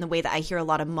expressed it in the way that I hear a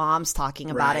lot of moms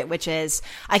talking about it, which is,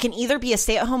 I can either be a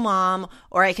stay-at-home mom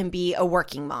or I can be a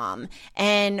working mom.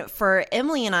 And for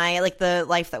Emily and I, like, the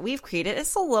life that we've created,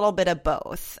 it's a little bit of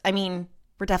both. I mean,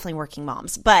 we're definitely working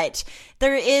moms, but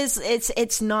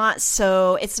it's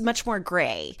much more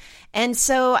gray. And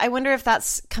so I wonder if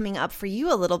that's coming up for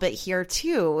you a little bit here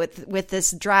too, with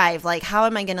this drive. Like, how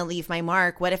am I going to leave my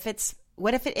mark? What if it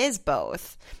is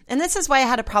both? And this is why I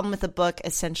had a problem with the book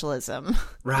Essentialism,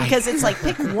 right? Because it's like,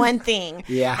 pick one thing.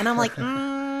 Yeah. And I'm like,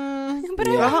 but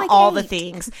I want all the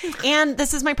things. And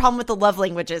this is my problem with the love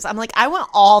languages. I'm like, I want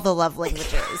all the love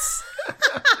languages.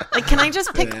 Like, can I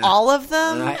just pick all of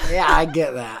them? I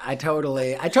get that. I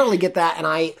totally get that. And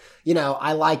I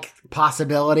like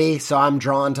possibility. So I'm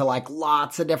drawn to like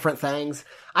lots of different things.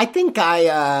 I think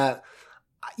I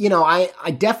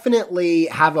definitely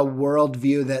have a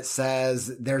worldview that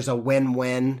says there's a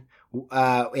win-win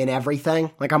in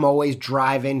everything. Like, I'm always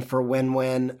driving for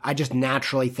win-win. I just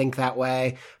naturally think that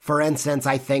way. For instance,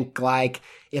 I think like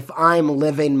if I'm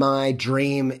living my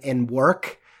dream in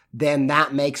work, then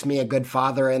that makes me a good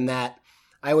father, in that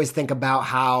I always think about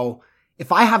how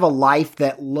if I have a life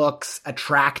that looks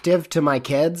attractive to my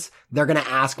kids, they're going to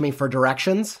ask me for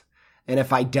directions. And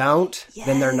if I don't,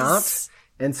 then they're not.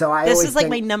 And so this is like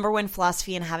my number one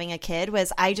philosophy in having a kid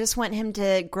was I just want him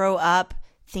to grow up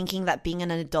thinking that being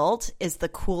an adult is the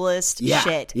coolest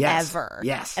shit ever.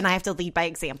 Yes. And I have to lead by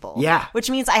example. Yeah. Which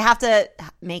means I have to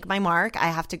make my mark. I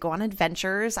have to go on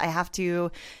adventures. I have to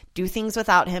do things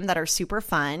without him that are super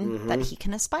fun that he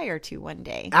can aspire to one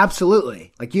day.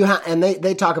 Absolutely. Like and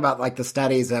they talk about like the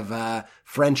studies of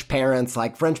French parents.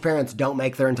 Like French parents don't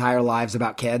make their entire lives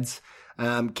about kids.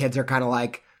 Kids are kind of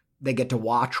like, they get to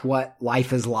watch what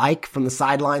life is like from the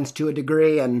sidelines to a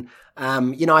degree. And,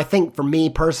 I think for me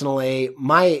personally,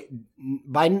 I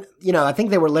think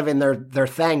they were living their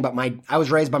thing, but I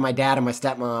was raised by my dad and my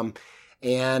stepmom,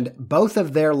 and both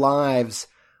of their lives,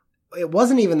 it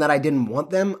wasn't even that I didn't want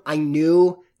them. I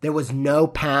knew there was no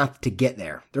path to get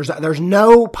there. There's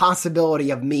no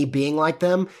possibility of me being like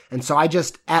them. And so I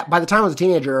just, by the time I was a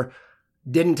teenager,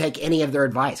 didn't take any of their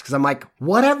advice because I'm like,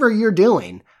 whatever you're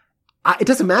doing, it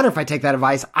doesn't matter if I take that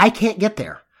advice. I can't get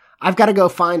there. I've got to go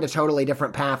find a totally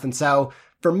different path. And so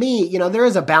for me, there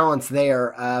is a balance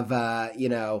there of,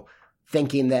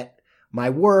 thinking that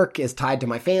my work is tied to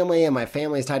my family and my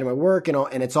family is tied to my work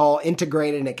and it's all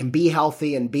integrated and it can be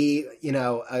healthy and be,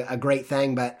 a great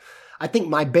thing. But I think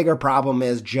my bigger problem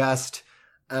is just,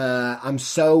 I'm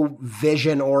so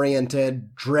vision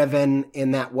oriented, driven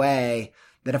in that way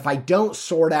that if I don't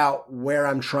sort out where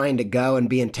I'm trying to go and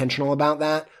be intentional about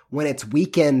that, when it's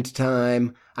weekend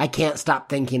time, I can't stop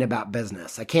thinking about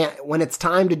business. When it's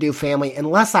time to do family,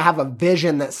 unless I have a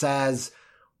vision that says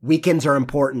weekends are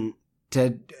important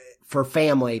for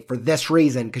family for this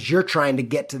reason, because you're trying to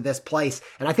get to this place.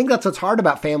 And I think that's what's hard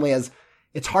about family is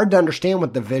it's hard to understand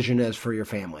what the vision is for your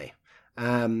family.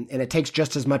 And it takes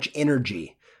just as much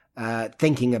energy,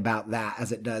 thinking about that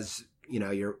as it does,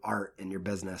 your art and your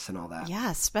business and all that.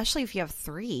 Yeah. Especially if you have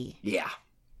 3. Yeah.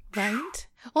 Right.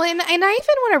 Well, and I even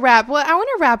want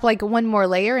to wrap like one more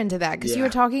layer into that because you were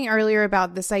talking earlier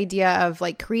about this idea of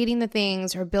like creating the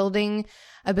things or building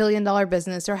 $1 billion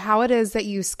business or how it is that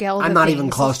you scale. I'm not even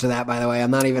close to that, by the way.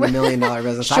 I'm not even $1 million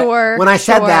business. Sure. When I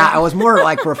said that, I was more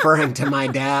like referring to my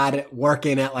dad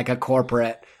working at like a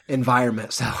corporate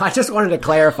environment. So I just wanted to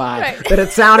clarify that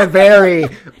it sounded very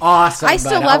awesome. I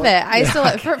still love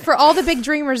it. For all the big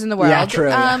dreamers in the world. Yeah,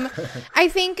 true. I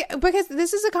think because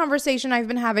this is a conversation I've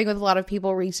been having with a lot of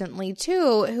people recently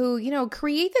too, who,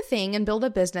 create the thing and build a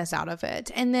business out of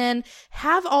it and then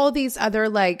have all these other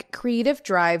like creative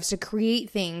drives to create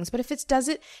things. But if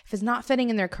it's not fitting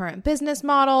in their current business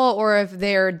model or if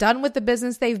they're done with the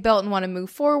business they've built and want to move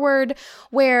forward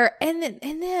and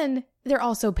then they're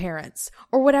also parents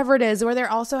or whatever it is, or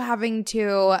they're also having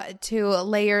to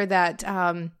layer that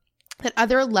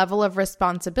other level of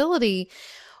responsibility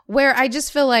where I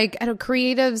just feel like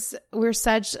creatives,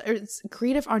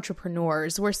 creative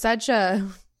entrepreneurs, we're such a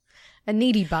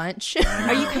needy bunch.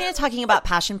 Are you kind of talking about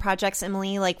passion projects,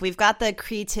 Emily? Like we've got the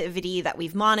creativity that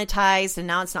we've monetized and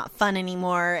now it's not fun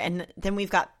anymore. And then we've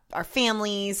got our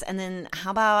families. And then how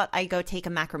about I go take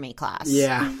a macrame class?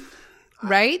 Yeah.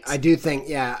 Right? I do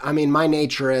think, I mean, my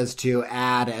nature is to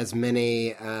add as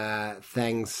many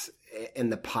things in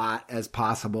the pot as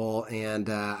possible. And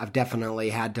I've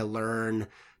definitely had to learn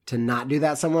to not do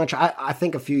that so much. I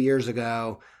think a few years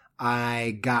ago,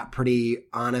 I got pretty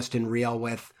honest and real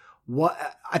with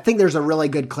I think there's a really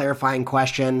good clarifying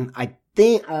question. I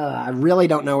think, I really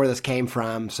don't know where this came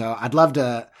from. So I'd love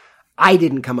to, I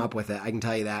didn't come up with it. I can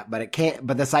tell you that,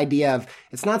 but this idea of,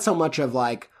 it's not so much of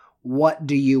like, what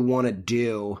do you want to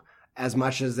do as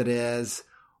much as it is,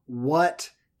 what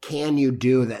can you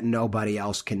do that nobody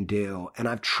else can do? And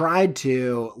I've tried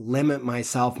to limit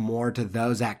myself more to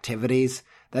those activities.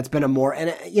 That's been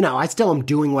I still am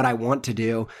doing what I want to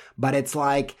do, but it's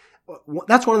like,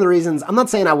 that's one of the reasons, I'm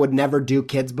not saying I would never do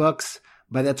kids books,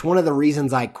 but that's one of the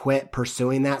reasons I quit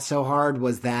pursuing that so hard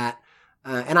was that,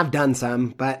 and I've done some,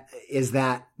 but is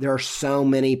that there are so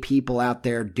many people out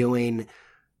there doing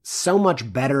so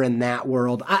much better in that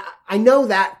world. I know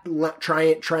that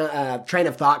train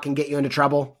of thought can get you into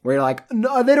trouble where you're like,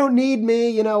 no, they don't need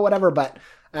me, whatever. But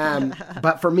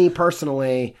for me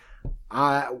personally,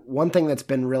 one thing that's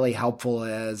been really helpful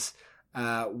is,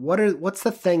 what's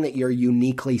the thing that you're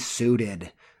uniquely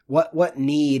suited? What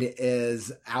need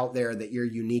is out there that you're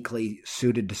uniquely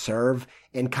suited to serve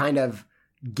and kind of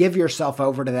give yourself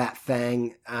over to that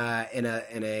thing, in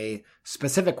a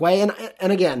specific way.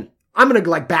 And again, I'm going to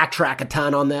like backtrack a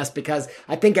ton on this because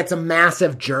I think it's a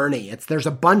massive journey. There's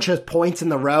a bunch of points in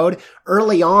the road.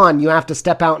 Early on, you have to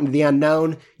step out into the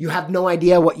unknown. You have no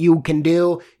idea what you can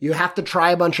do. You have to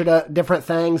try a bunch of different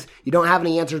things. You don't have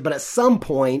any answers. But at some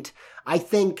point, I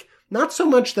think not so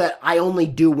much that I only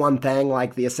do one thing,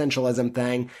 like the essentialism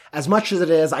thing, as much as it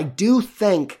is, I do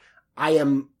think I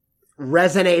am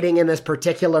resonating in this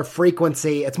particular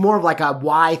frequency. It's more of like a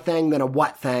why thing than a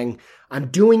what thing. I'm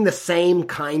doing the same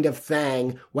kind of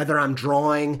thing, whether I'm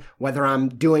drawing, whether I'm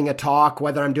doing a talk,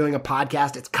 whether I'm doing a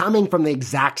podcast. It's coming from the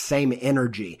exact same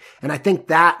energy. And I think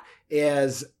that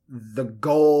is the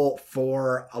goal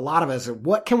for a lot of us.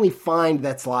 What can we find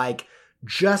that's like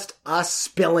just us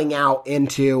spilling out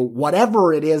into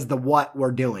whatever it is, what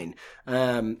we're doing?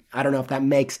 I don't know if that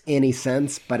makes any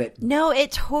sense, but No,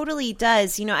 it totally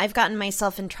does. I've gotten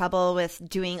myself in trouble with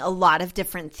doing a lot of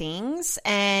different things,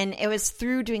 and it was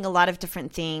through doing a lot of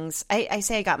different things. I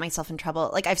say I got myself in trouble.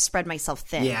 Like, I've spread myself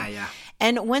thin. Yeah.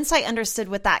 And once I understood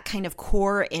what that kind of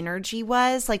core energy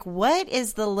was, like, what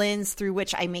is the lens through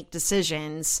which I make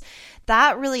decisions,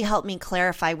 that really helped me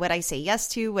clarify what I say yes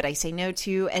to, what I say no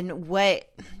to, and what,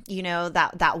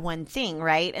 that one thing,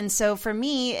 right? And so for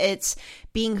me, it's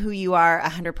being who you are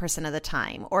 100% of the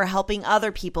time, or helping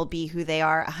other people be who they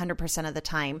are 100% of the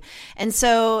time. And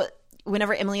so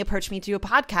whenever Emily approached me to do a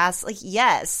podcast, like,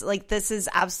 yes, like, this is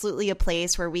absolutely a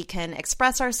place where we can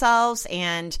express ourselves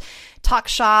and talk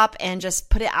shop and just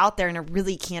put it out there in a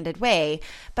really candid way.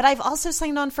 But I've also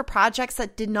signed on for projects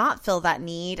that did not fill that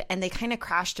need, and they kind of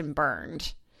crashed and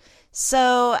burned.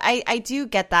 So I do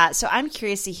get that. So I'm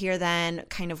curious to hear then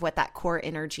kind of what that core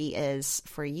energy is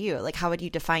for you. Like, how would you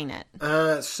define it?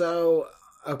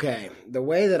 Okay. The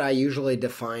way that I usually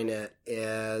define it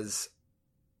is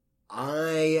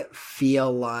I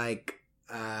feel like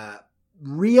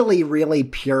really, really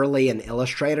purely an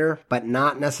illustrator, but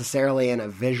not necessarily in a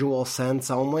visual sense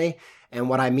only. And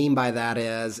what I mean by that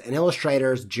is an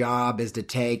illustrator's job is to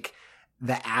take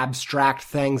the abstract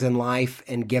things in life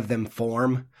and give them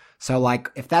form. So like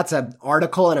if that's an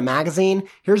article in a magazine,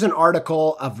 here's an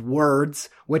article of words,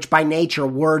 which by nature,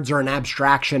 words are an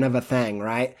abstraction of a thing,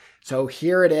 right? So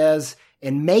here it is,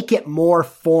 and make it more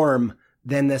form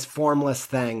than this formless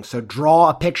thing. So draw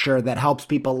a picture that helps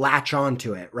people latch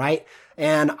onto it, right?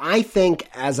 And I think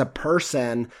as a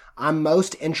person, I'm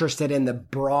most interested in the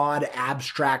broad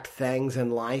abstract things in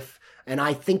life. And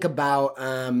I think about,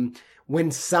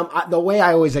 the way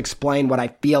I always explain what I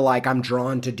feel like I'm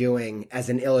drawn to doing as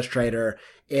an illustrator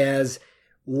is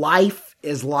life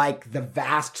is like the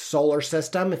vast solar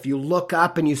system. If you look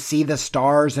up and you see the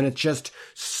stars and it's just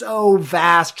so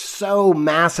vast, so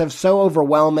massive, so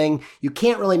overwhelming, you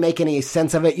can't really make any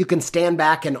sense of it. You can stand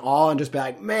back in awe and just be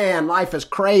like, man, life is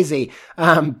crazy.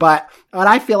 But what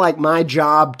I feel like my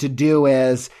job to do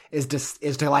is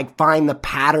to like find the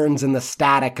patterns and the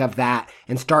static of that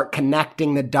and start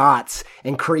connecting the dots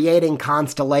and creating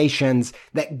constellations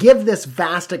that give this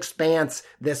vast expanse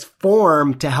this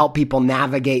form to help people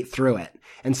navigate through it.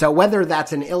 And so whether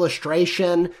that's an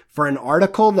illustration for an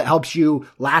article that helps you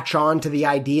latch on to the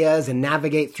ideas and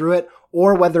navigate through it,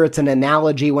 or whether it's an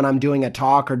analogy when I'm doing a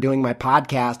talk or doing my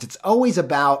podcast, it's always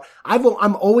about,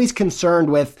 I'm always concerned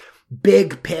with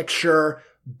big picture,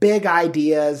 big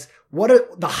ideas. What are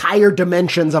the higher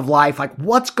dimensions of life? Like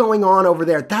what's going on over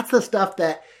there? That's the stuff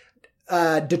that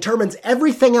determines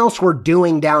everything else we're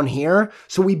doing down here.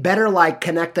 So we better like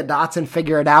connect the dots and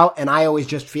figure it out. And I always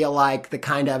just feel like the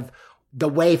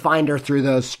wayfinder through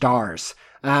those stars.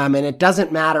 And it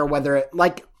doesn't matter whether it,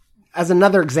 like, as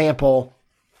another example,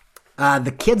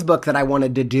 the kids book that I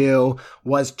wanted to do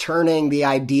was turning the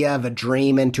idea of a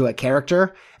dream into a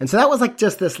character. And so that was like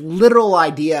just this literal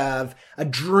idea of a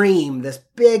dream,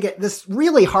 this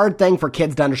really hard thing for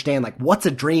kids to understand. Like, what's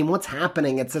a dream? What's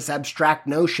happening? It's this abstract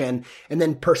notion, and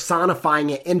then personifying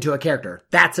it into a character.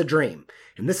 That's a dream.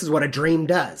 And this is what a dream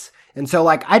does. And so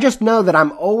like, I just know that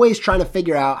I'm always trying to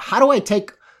figure out how do I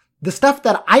take the stuff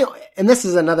that and this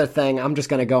is another thing, I'm just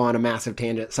going to go on a massive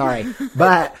tangent. Sorry.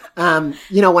 But,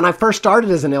 when I first started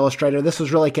as an illustrator, this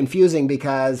was really confusing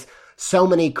because so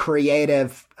many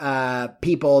creative,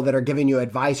 people that are giving you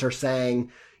advice are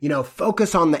saying,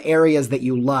 focus on the areas that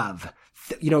you love,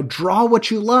 draw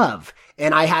what you love.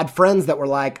 And I had friends that were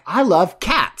like, I love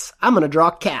cats. I'm going to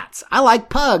draw cats. I like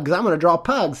pugs. I'm going to draw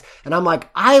pugs. And I'm like,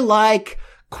 I like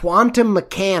quantum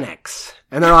mechanics.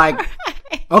 And they're like,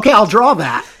 okay, I'll draw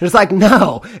that. And it's like,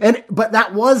 no. But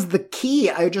that was the key.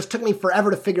 It just took me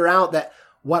forever to figure out that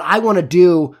what I want to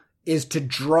do is to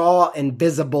draw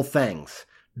invisible things.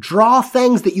 Draw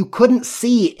things that you couldn't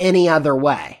see any other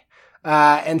way.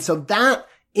 And so that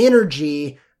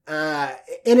energy,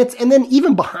 and then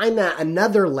even behind that,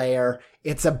 another layer,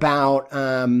 it's about,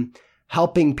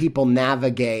 helping people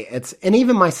navigate. And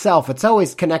even myself, it's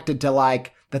always connected to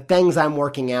like the things I'm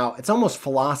working out. It's almost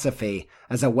philosophy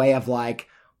as a way of like,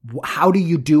 how do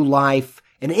you do life?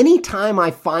 And anytime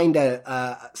I find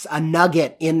a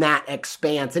nugget in that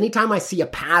expanse, anytime I see a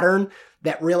pattern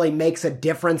that really makes a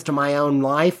difference to my own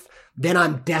life, then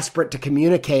I'm desperate to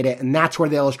communicate it. And that's where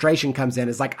the illustration comes in.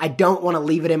 It's like, I don't want to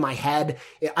leave it in my head.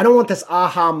 I don't want this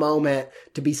aha moment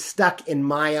to be stuck in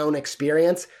my own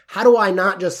experience. How do I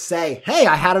not just say, hey,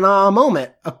 I had an aha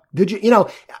moment?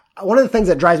 One of the things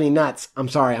that drives me nuts, I'm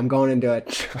sorry, I'm going into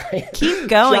it. Keep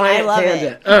going. I love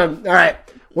it. All right.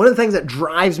 One of the things that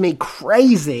drives me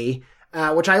crazy,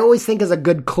 which I always think is a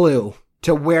good clue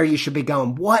to where you should be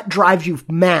going. What drives you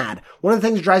mad? One of the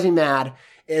things that drives me mad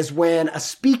is when a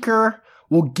speaker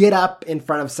will get up in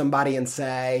front of somebody and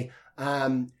say,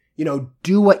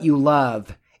 do what you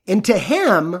love. And to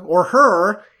him or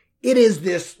her, it is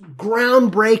this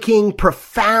groundbreaking,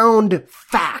 profound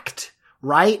fact,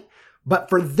 right? But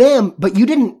for them, you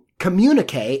didn't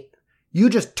communicate, you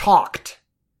just talked.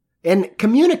 And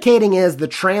communicating is the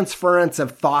transference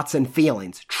of thoughts and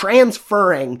feelings,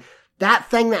 transferring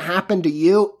that thing that happened to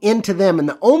you into them. And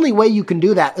the only way you can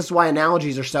do that, this is why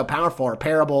analogies are so powerful, or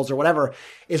parables or whatever,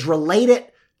 is relate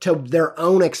it to their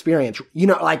own experience.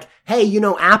 Like, hey,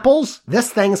 apples? This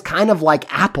thing's kind of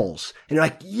like apples. And you're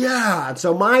like, yeah. And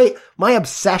so my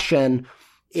obsession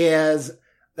is,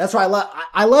 that's why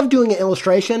I love doing an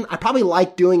illustration. I probably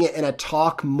like doing it in a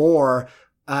talk more,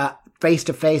 face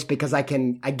to face, because I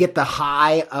get the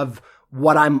high of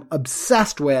what I'm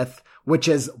obsessed with, which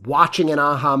is watching an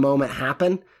aha moment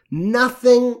happen.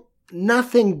 Nothing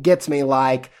gets me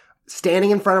like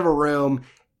standing in front of a room,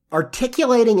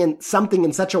 articulating something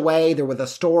in such a way, either with a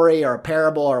story or a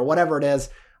parable or whatever it is,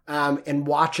 and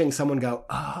watching someone go,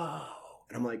 oh,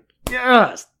 and I'm like,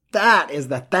 yes, that is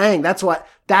the thing. That's what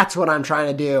I'm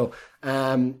trying to do,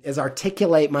 is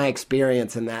articulate my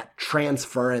experience in that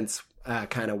transference,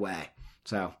 kind of way.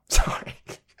 So, sorry.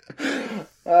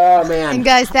 Oh, man. And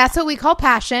guys, that's what we call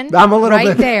passion. I'm a little right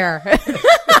bit there.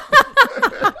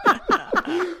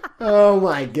 Oh,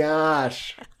 my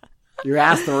gosh. You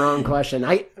asked the wrong question.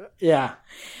 I'm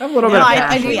a little bit of I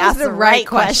passion. think we asked the right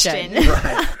question.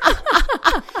 Right.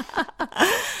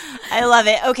 I love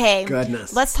it. Okay.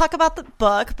 Goodness. Let's talk about the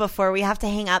book before we have to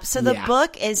hang up. So the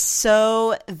book is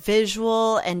so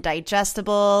visual and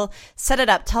digestible. Set it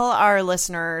up. Tell our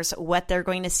listeners what they're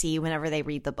going to see whenever they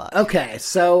read the book. Okay.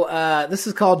 So this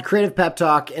is called Creative Pep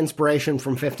Talk, Inspiration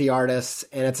from 50 Artists.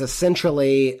 And it's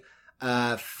essentially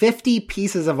 50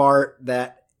 pieces of art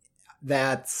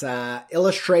that's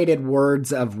illustrated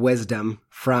words of wisdom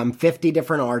from 50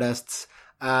 different artists.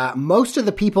 Most of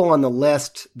the people on the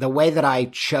list, the way that I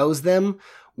chose them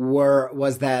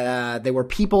was that they were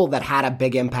people that had a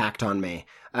big impact on me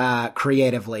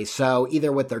creatively. So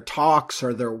either with their talks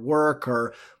or their work,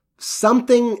 or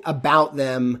something about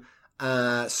them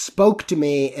spoke to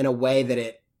me in a way that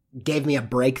it gave me a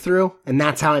breakthrough. And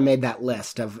that's how I made that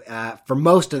list of for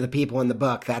most of the people in the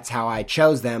book. That's how I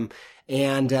chose them.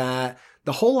 And the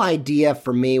whole idea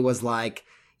for me was like,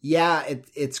 yeah,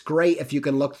 it's great if you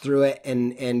can look through it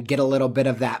and get a little bit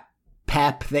of that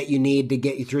pep that you need to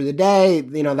get you through the day.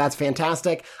 That's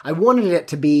fantastic. I wanted it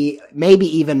to be maybe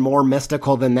even more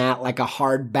mystical than that, like a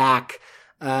hardback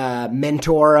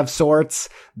mentor of sorts,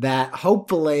 that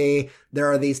hopefully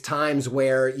there are these times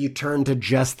where you turn to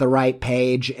just the right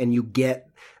page and you get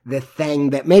the thing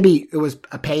that maybe it was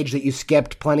a page that you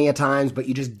skipped plenty of times, but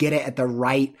you just get it at the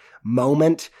right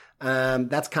moment.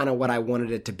 That's kind of what I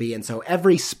wanted it to be. And so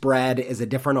every spread is a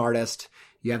different artist.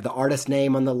 You have the artist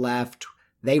name on the left.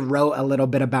 They wrote a little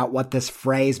bit about what this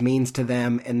phrase means to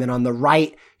them. And then on the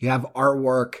right, you have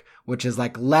artwork, which is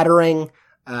like lettering,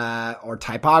 or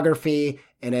typography.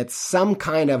 And it's some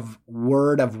kind of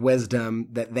word of wisdom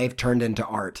that they've turned into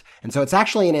art. And so it's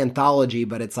actually an anthology,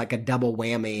 but it's like a double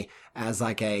whammy as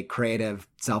like a creative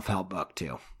self-help book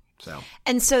too.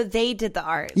 And so they did the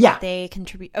art. Yeah. They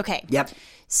contribute. Okay. Yep.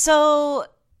 So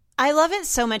I love it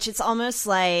so much. It's almost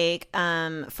like,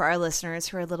 for our listeners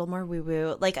who are a little more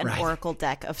woo-woo, like an oracle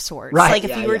deck of sorts. Right. Like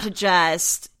if you were to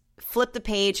just flip the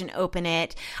page and open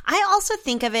it. I also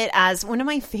think of it as one of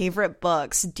my favorite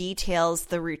books details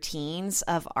the routines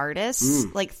of artists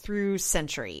like through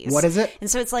centuries. What is it? And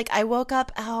so it's like I woke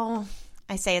up,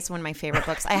 I say it's one of my favorite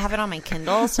books. I have it on my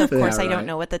Kindle, so of course I don't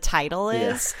know what the title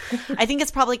is. I think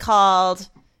it's probably called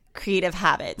Creative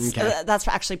Habits. Okay. That's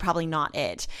actually probably not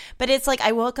it. But it's like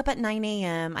I woke up at 9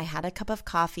 a.m. I had a cup of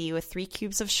coffee with 3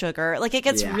 cubes of sugar. Like it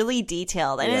gets really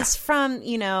detailed. And it's from,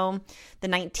 you know, the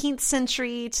 19th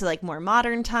century to like more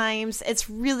modern times. It's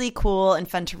really cool and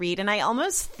fun to read. And I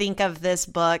almost think of this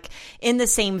book in the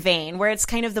same vein where it's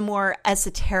kind of the more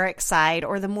esoteric side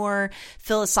or the more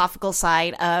philosophical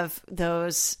side of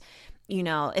those. You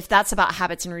know, if that's about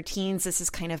habits and routines, this is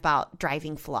kind of about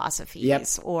driving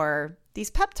philosophies or these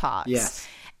pep talks. Yes.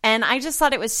 And I just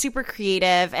thought it was super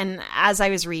creative. And as I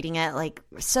was reading it, like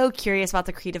so curious about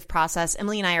the creative process.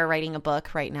 Emily and I are writing a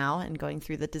book right now and going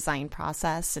through the design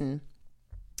process. And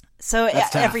so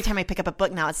every time I pick up a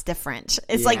book now, it's different.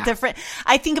 It's like different.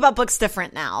 I think about books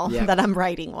different now that I'm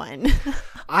writing one.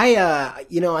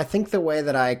 I think the way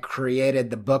that I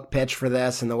created the book pitch for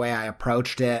this and the way I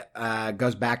approached it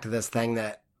goes back to this thing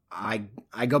that I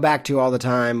go back to all the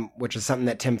time, which is something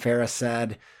that Tim Ferriss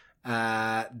said,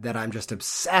 that I'm just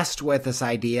obsessed with, this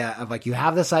idea of like, you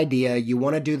have this idea, you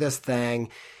want to do this thing,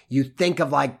 you think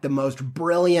of like the most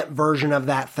brilliant version of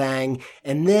that thing,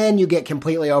 and then you get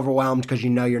completely overwhelmed because you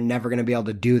know you're never going to be able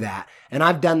to do that. And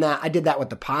I've done that. I did that with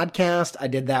the podcast. I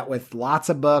did that with lots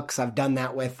of books. I've done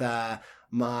that with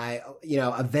my,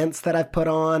 events that I've put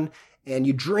on. And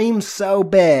you dream so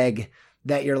big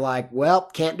that you're like, well,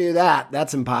 can't do that.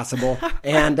 That's impossible.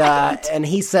 And and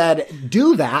he said,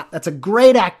 do that. That's a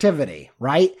great activity,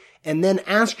 right? And then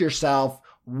ask yourself,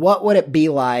 what would it be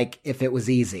like if it was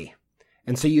easy?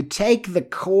 And so you take the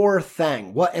core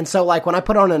thing. And so like when I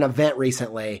put on an event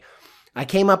recently, I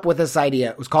came up with this idea.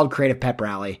 It was called Creative Pep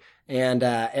Rally. And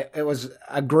it was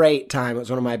a great time. It was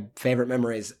one of my favorite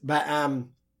memories. But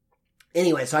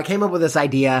anyway, so I came up with this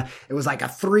idea. It was like a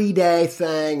 3-day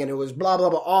thing, and it was blah,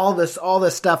 blah, blah, all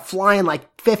this stuff, flying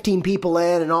like 15 people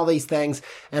in and all these things.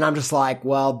 And I'm just like,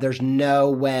 well, there's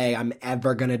no way I'm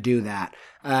ever going to do that.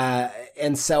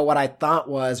 And so what I thought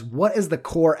was, what is the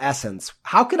core essence?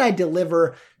 How could I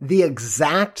deliver the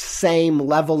exact same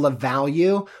level of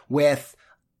value with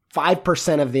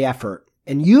 5% of the effort?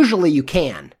 And usually you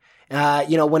can.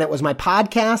 When it was my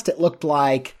podcast, it looked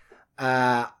like,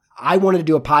 I wanted to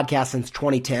do a podcast since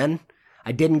 2010.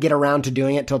 I didn't get around to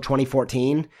doing it till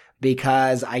 2014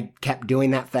 because I kept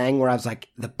doing that thing where I was like,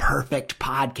 the perfect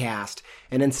podcast.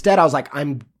 And instead I was like,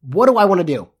 what do I want to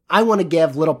do? I want to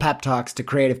give little pep talks to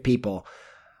creative people,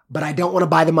 but I don't want to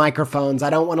buy the microphones. I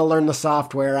don't want to learn the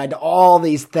software. I had all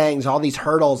these things, all these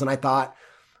hurdles. And I thought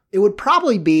it would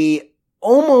probably be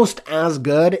almost as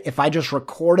good if I just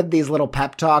recorded these little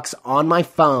pep talks on my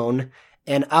phone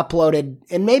and uploaded,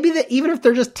 and maybe even if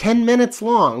they're just 10 minutes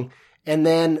long, and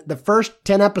then the first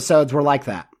 10 episodes were like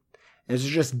that. It's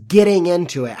just getting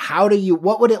into it.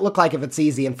 What would it look like if it's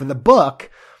easy? And for the book,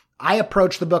 I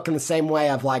approach the book in the same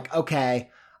way of like, okay,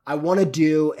 I want to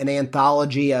do an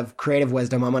anthology of creative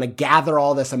wisdom. I'm going to gather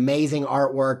all this amazing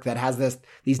artwork that has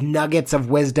these nuggets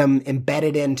of wisdom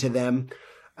embedded into them.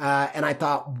 And I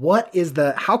thought,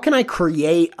 how can I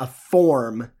create a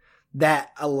form that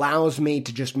allows me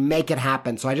to just make it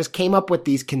happen? So I just came up with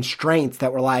these constraints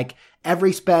that were like,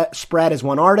 every spread is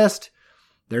one artist.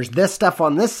 There's this stuff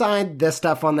on this side, this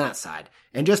stuff on that side.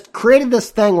 And just created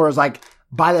this thing where it was like,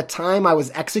 by the time I was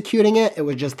executing it, it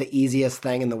was just the easiest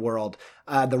thing in the world.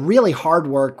 The really hard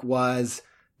work was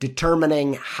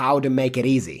determining how to make it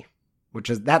easy,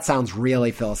 that sounds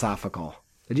really philosophical.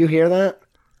 Did you hear that?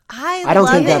 I don't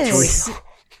think that's real.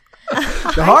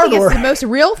 The hard work. It's the most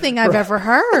real thing I've ever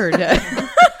heard.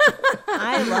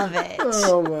 I love it.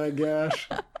 Oh my gosh.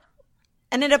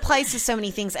 And it applies to so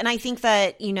many things. And I think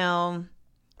that,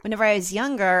 whenever I was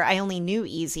younger, I only knew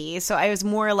easy. So I was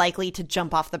more likely to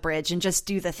jump off the bridge and just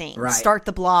do the thing. Right. Start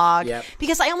the blog. Yep.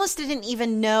 Because I almost didn't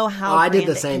even know how I grand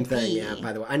did the same it could thing, be. yeah,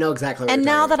 by the way. I know exactly what And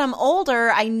you're now talking that I'm older,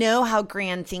 I know how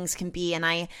grand things can be, and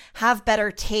I have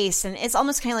better taste. And it's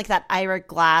almost kind of like that Ira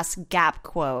Glass Gap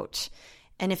quote.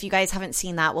 And if you guys haven't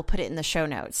seen that, we'll put it in the show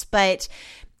notes. But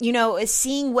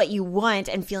seeing what you want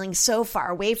and feeling so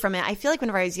far away from it, I feel like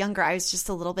whenever I was younger, I was just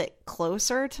a little bit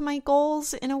closer to my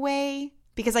goals in a way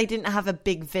because I didn't have a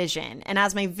big vision. And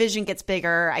as my vision gets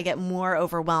bigger, I get more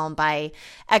overwhelmed by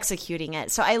executing it.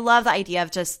 So I love the idea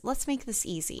of just, let's make this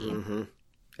easy. Mm-hmm.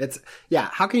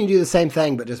 How can you do the same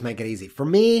thing but just make it easy? For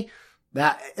me,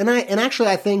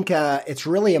 I think it's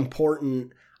really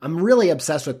important. I'm really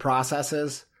obsessed with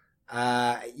processes.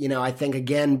 I think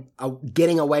again,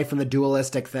 getting away from the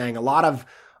dualistic thing. A lot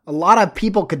of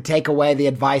people could take away the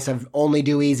advice of only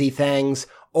do easy things,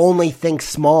 only think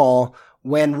small,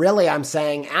 when really I'm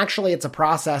saying actually it's a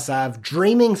process of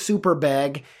dreaming super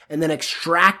big and then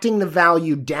extracting the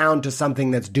value down to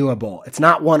something that's doable. It's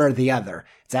not one or the other.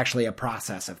 It's actually a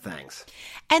process of things.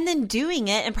 And then doing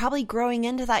it and probably growing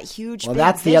into that huge Well, big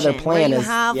that's the other vision plan where you is-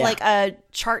 have yeah. like a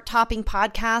chart-topping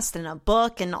podcast and a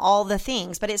book and all the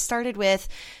things. But it started with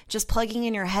just plugging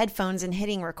in your headphones and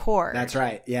hitting record. That's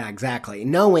right. Yeah, exactly.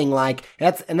 Knowing like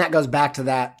and that goes back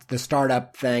to the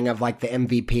startup thing of like the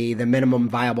MVP, the minimum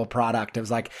viable product. It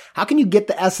was like, how can you get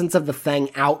the essence of the thing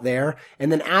out there?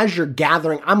 And then as you're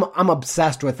gathering, I'm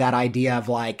obsessed with that idea of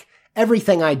like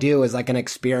everything I do is like an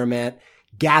experiment,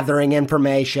 gathering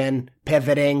information,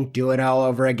 pivoting, do it all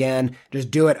over again,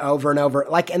 just do it over and over.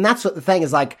 Like, and that's what the thing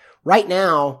is like right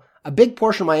now. A big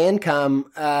portion of my income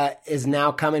is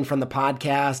now coming from the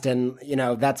podcast, and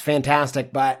that's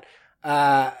fantastic. But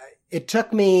it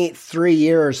took me 3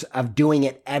 years of doing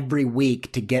it every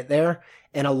week to get there,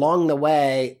 and along the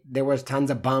way there was tons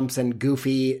of bumps and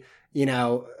goofy,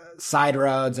 side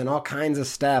roads and all kinds of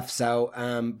stuff.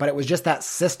 So, but it was just that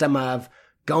system of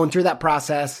going through that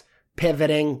process,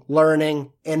 pivoting,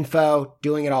 learning, info,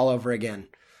 doing it all over again.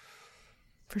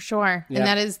 For sure. Yeah. And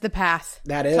that is the path.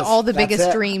 That is. to all the That's biggest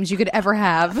it. dreams you could ever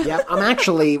have. Yeah, I'm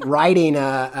actually writing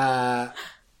I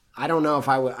don't know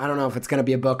if it's going to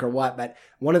be a book or what, but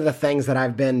one of the things that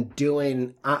I've been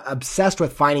doing, obsessed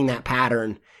with finding that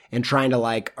pattern and trying to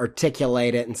like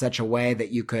articulate it in such a way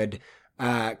that you could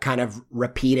kind of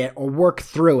repeat it or work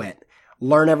through it,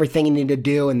 learn everything you need to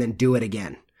do, and then do it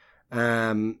again.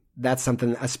 That's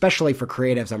something, especially for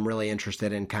creatives, I'm really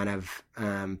interested in kind of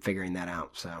figuring that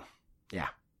out. So yeah,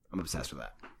 I'm obsessed with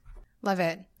that. Love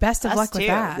it. Best of Us luck with too.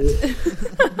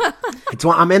 that.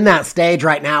 I'm in that stage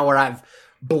right now where I've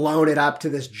blown it up to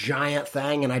this giant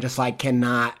thing and I just like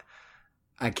I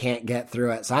can't get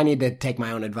through it. So I need to take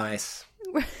my own advice.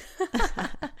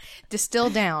 Distill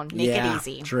down. Make it Yeah,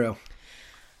 easy. True.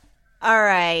 All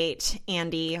right,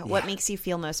 Andy, what makes you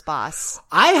feel most boss?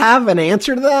 I have an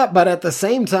answer to that, but at the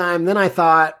same time, then I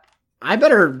thought I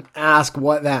better ask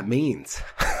what that means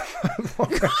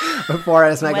before I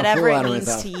just make Whatever a fool it out of means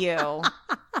myself. to you.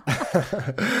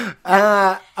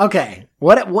 Okay.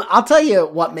 What I'll tell you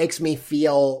what makes me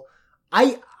feel.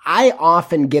 I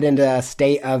often get into a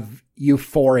state of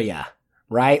euphoria,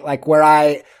 right? Like where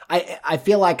I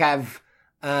feel like I've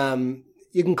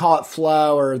you can call it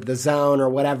flow or the zone or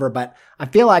whatever, but I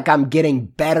feel like I'm getting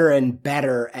better and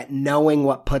better at knowing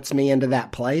what puts me into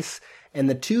that place. And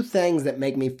the two things that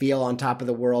make me feel on top of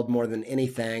the world more than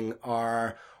anything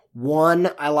are, one,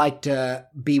 I like to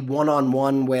be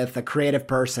one-on-one with a creative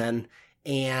person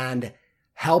and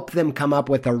help them come up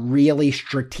with a really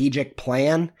strategic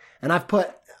plan. And I've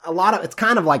put it's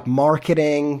kind of like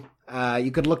marketing.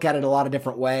 You could look at it a lot of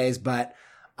different ways, but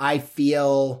I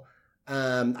feel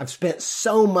I've spent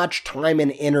so much time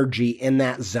and energy in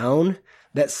that zone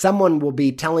that someone will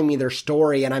be telling me their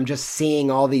story and I'm just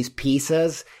seeing all these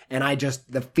pieces and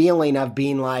the feeling of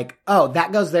being like, oh,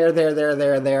 that goes there,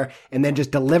 and then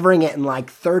just delivering it in like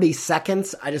 30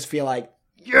 seconds. I just feel like,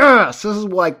 yes, this is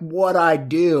like what I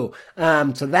do.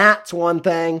 So that's one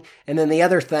thing. And then the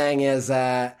other thing is,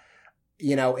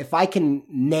 if I can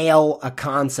nail a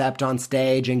concept on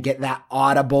stage and get that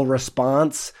audible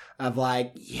response of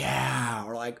like, yeah,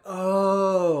 or like,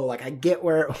 oh, like I get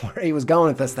where he was going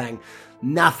with this thing.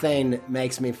 Nothing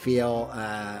makes me feel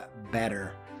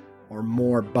better or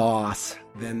more boss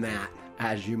than that,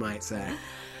 as you might say.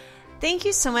 Thank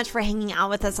you so much for hanging out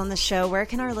with us on the show. Where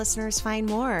can our listeners find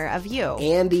more of you?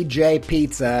 Andy J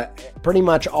Pizza, pretty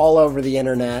much all over the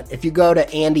internet. If you go to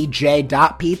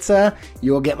andyj.pizza,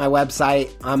 you will get my website.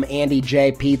 I'm Andy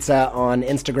J Pizza on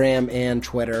Instagram and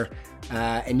Twitter.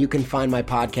 And you can find my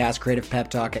podcast, Creative Pep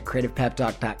Talk, at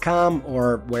creativepeptalk.com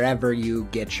or wherever you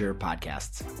get your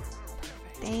podcasts.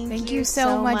 Thank you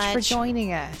so much for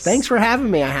joining us. Thanks for having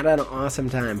me. I had an awesome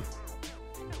time.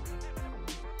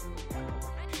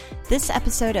 This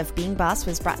episode of Being Boss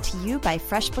was brought to you by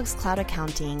FreshBooks Cloud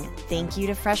Accounting. Thank you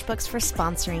to FreshBooks for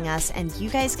sponsoring us, and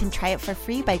you guys can try it for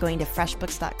free by going to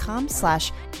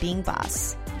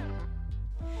freshbooks.com/beingboss.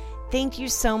 Thank you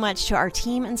so much to our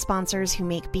team and sponsors who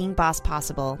make Being Boss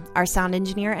possible. Our sound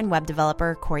engineer and web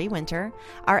developer, Corey Winter,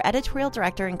 our editorial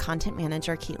director and content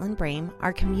manager, Caitlin Brame,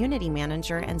 our community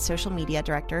manager and social media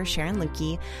director, Sharon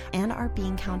Lukey, and our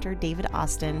bean counter, David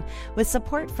Austin, with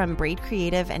support from Braid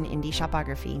Creative and Indie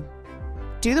Shopography.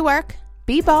 Do the work,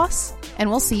 be boss, and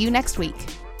we'll see you next week.